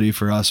vulnerability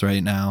for us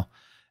right now,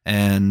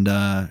 and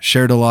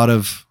shared a lot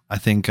of, I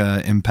think,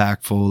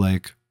 impactful,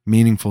 like,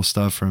 meaningful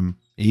stuff from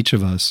each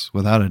of us,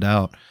 without a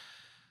doubt.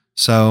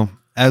 So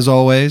as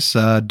always,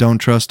 don't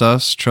trust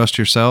us, trust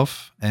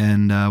yourself,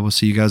 and we'll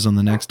see you guys on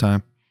the next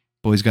time.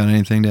 Boys, got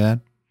anything to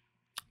add?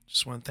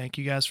 Just want to thank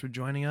you guys for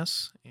joining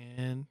us,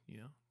 and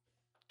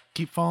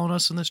keep following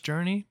us in this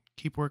journey.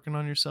 Keep working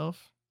on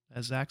yourself.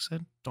 As Zach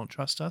said, don't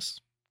trust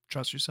us.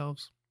 Trust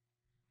yourselves.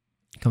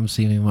 Come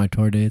see me on my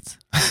tour dates.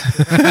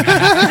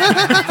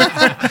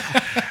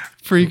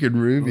 Freaking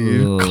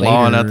Ruby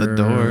clawing at the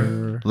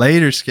door.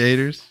 Later,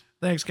 skaters.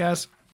 Thanks, guys.